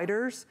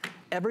 spiders.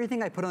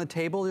 Everything I put on the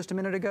table just a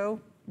minute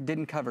ago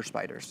didn't cover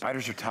spiders.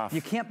 Spiders are tough.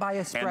 You can't buy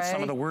a spray. And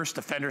some of the worst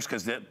offenders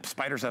because the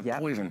spiders have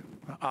poison.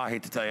 I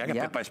hate to tell you, I got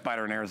bit by a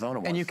spider in Arizona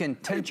once. And you can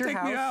tent your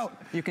house.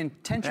 You can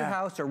tent your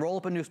house or roll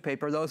up a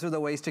newspaper. Those are the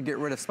ways to get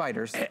rid of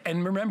spiders.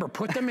 And remember,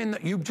 put them in,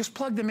 you just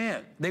plug them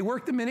in. They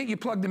work the minute you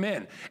plug them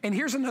in. And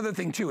here's another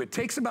thing too, it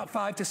takes about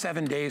 5 to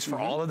 7 days for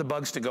all of the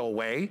bugs to go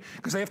away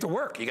because they have to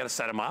work. You got to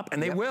set them up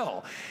and they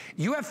will.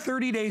 You have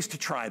 30 days to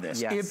try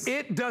this. If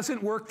it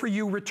doesn't work for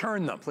you,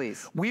 return them.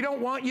 Please. We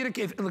don't want you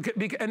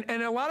to,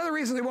 and a lot of the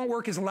reasons they won't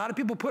work is a lot of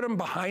people put them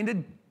behind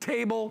a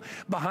table,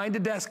 behind a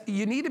desk.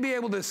 You need to be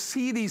able to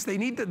see these. They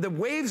need the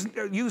waves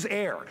use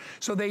air,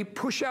 so they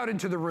push out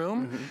into the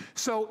room.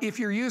 So if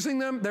you're using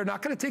them, they're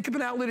not going to take up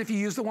an outlet if you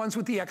use the ones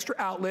with the extra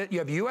outlet. You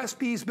have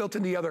USBs built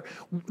in the other.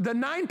 The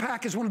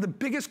 9-pack is one of the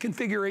biggest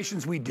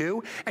configurations we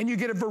do, and you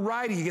get a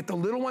variety. You get the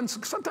little ones.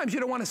 Sometimes you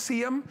don't want to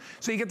see them,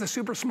 so you get the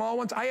super small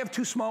ones. I have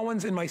 2 small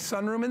ones in my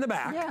sunroom in the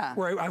back,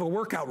 where I have a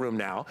workout room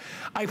now.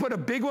 I put a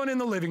big one in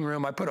the living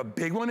room. I put a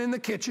big one in the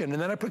kitchen,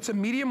 and then I put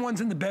some medium ones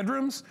in the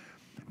bedrooms.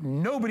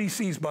 Nobody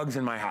sees bugs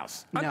in my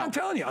house. I'm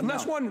telling you,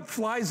 unless one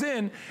flies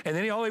in and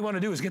then all they want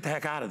to do is get the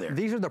heck out of there.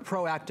 These are the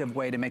proactive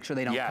way to make sure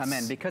they don't come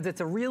in because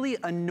it's a really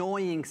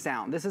annoying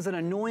sound. This is an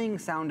annoying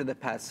sound to the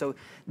pests, so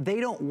they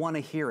don't want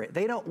to hear it.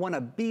 They don't want to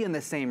be in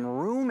the same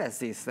room as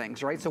these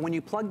things, right? So when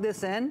you plug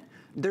this in,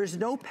 there's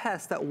no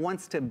pest that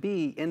wants to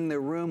be in the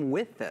room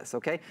with this,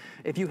 okay?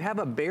 If you have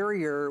a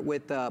barrier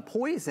with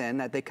poison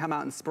that they come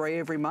out and spray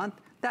every month,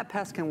 that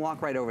pest can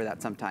walk right over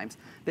that sometimes.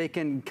 They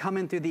can come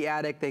in through the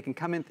attic, they can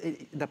come in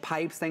the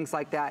pipes, things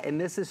like that. And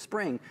this is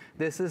spring.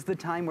 This is the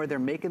time where they're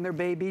making their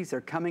babies,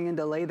 they're coming in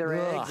to lay their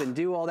eggs and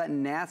do all that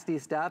nasty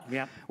stuff.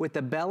 Yep. With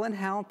the Bell &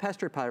 Howell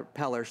pest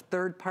repellers,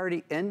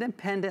 third-party,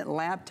 independent,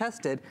 lab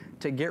tested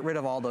to get rid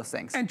of all those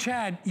things. And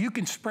Chad, you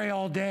can spray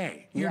all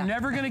day. You're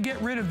never gonna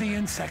get rid of the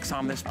insects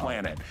on this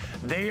planet.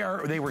 They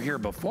were here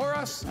before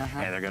us,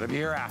 and they're gonna be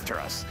here after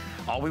us.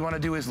 All we wanna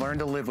do is learn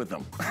to live with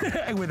them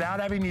without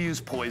having to use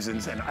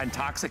poisons and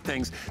toxic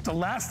things. The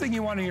last thing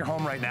you want in your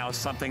home right now is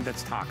something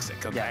that's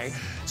toxic, okay?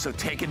 Yes. So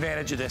take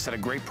advantage of this at a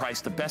great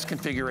price, the best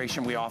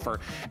configuration we offer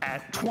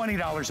at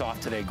 $20 off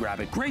today.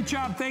 Grab it. Great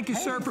job. Thank you,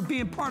 sir, for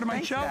being part of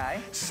my show. Guy.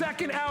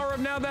 Second hour of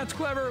Now That's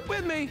Clever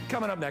with me,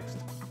 coming up next.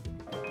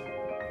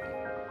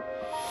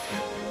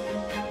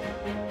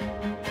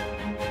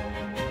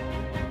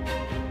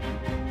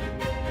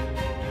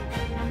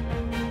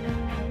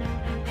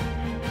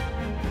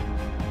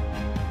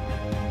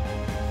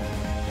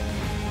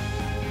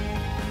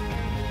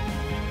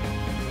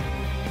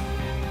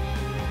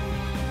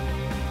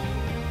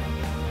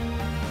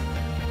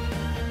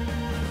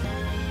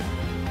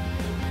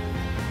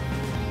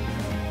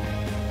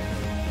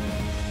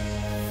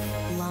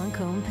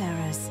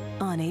 Paris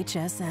on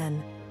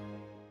HSN.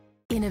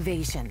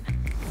 Innovation,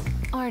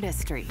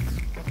 artistry,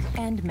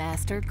 and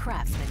master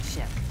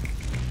craftsmanship.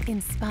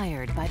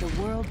 Inspired by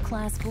the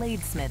world-class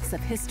bladesmiths of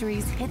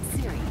history's hit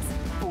series,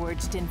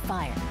 Forged in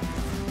Fire.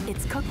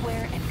 It's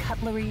cookware and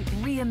cutlery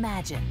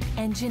reimagined,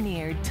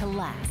 engineered to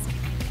last,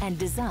 and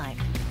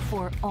designed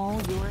for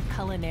all your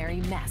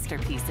culinary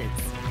masterpieces.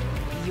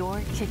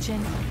 Your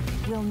kitchen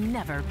will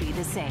never be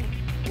the same.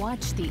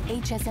 Watch the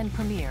HSN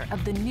premiere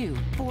of the new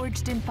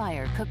Forged in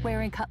Fire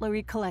Cookware and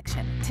Cutlery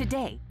Collection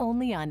today,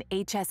 only on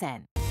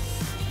HSN.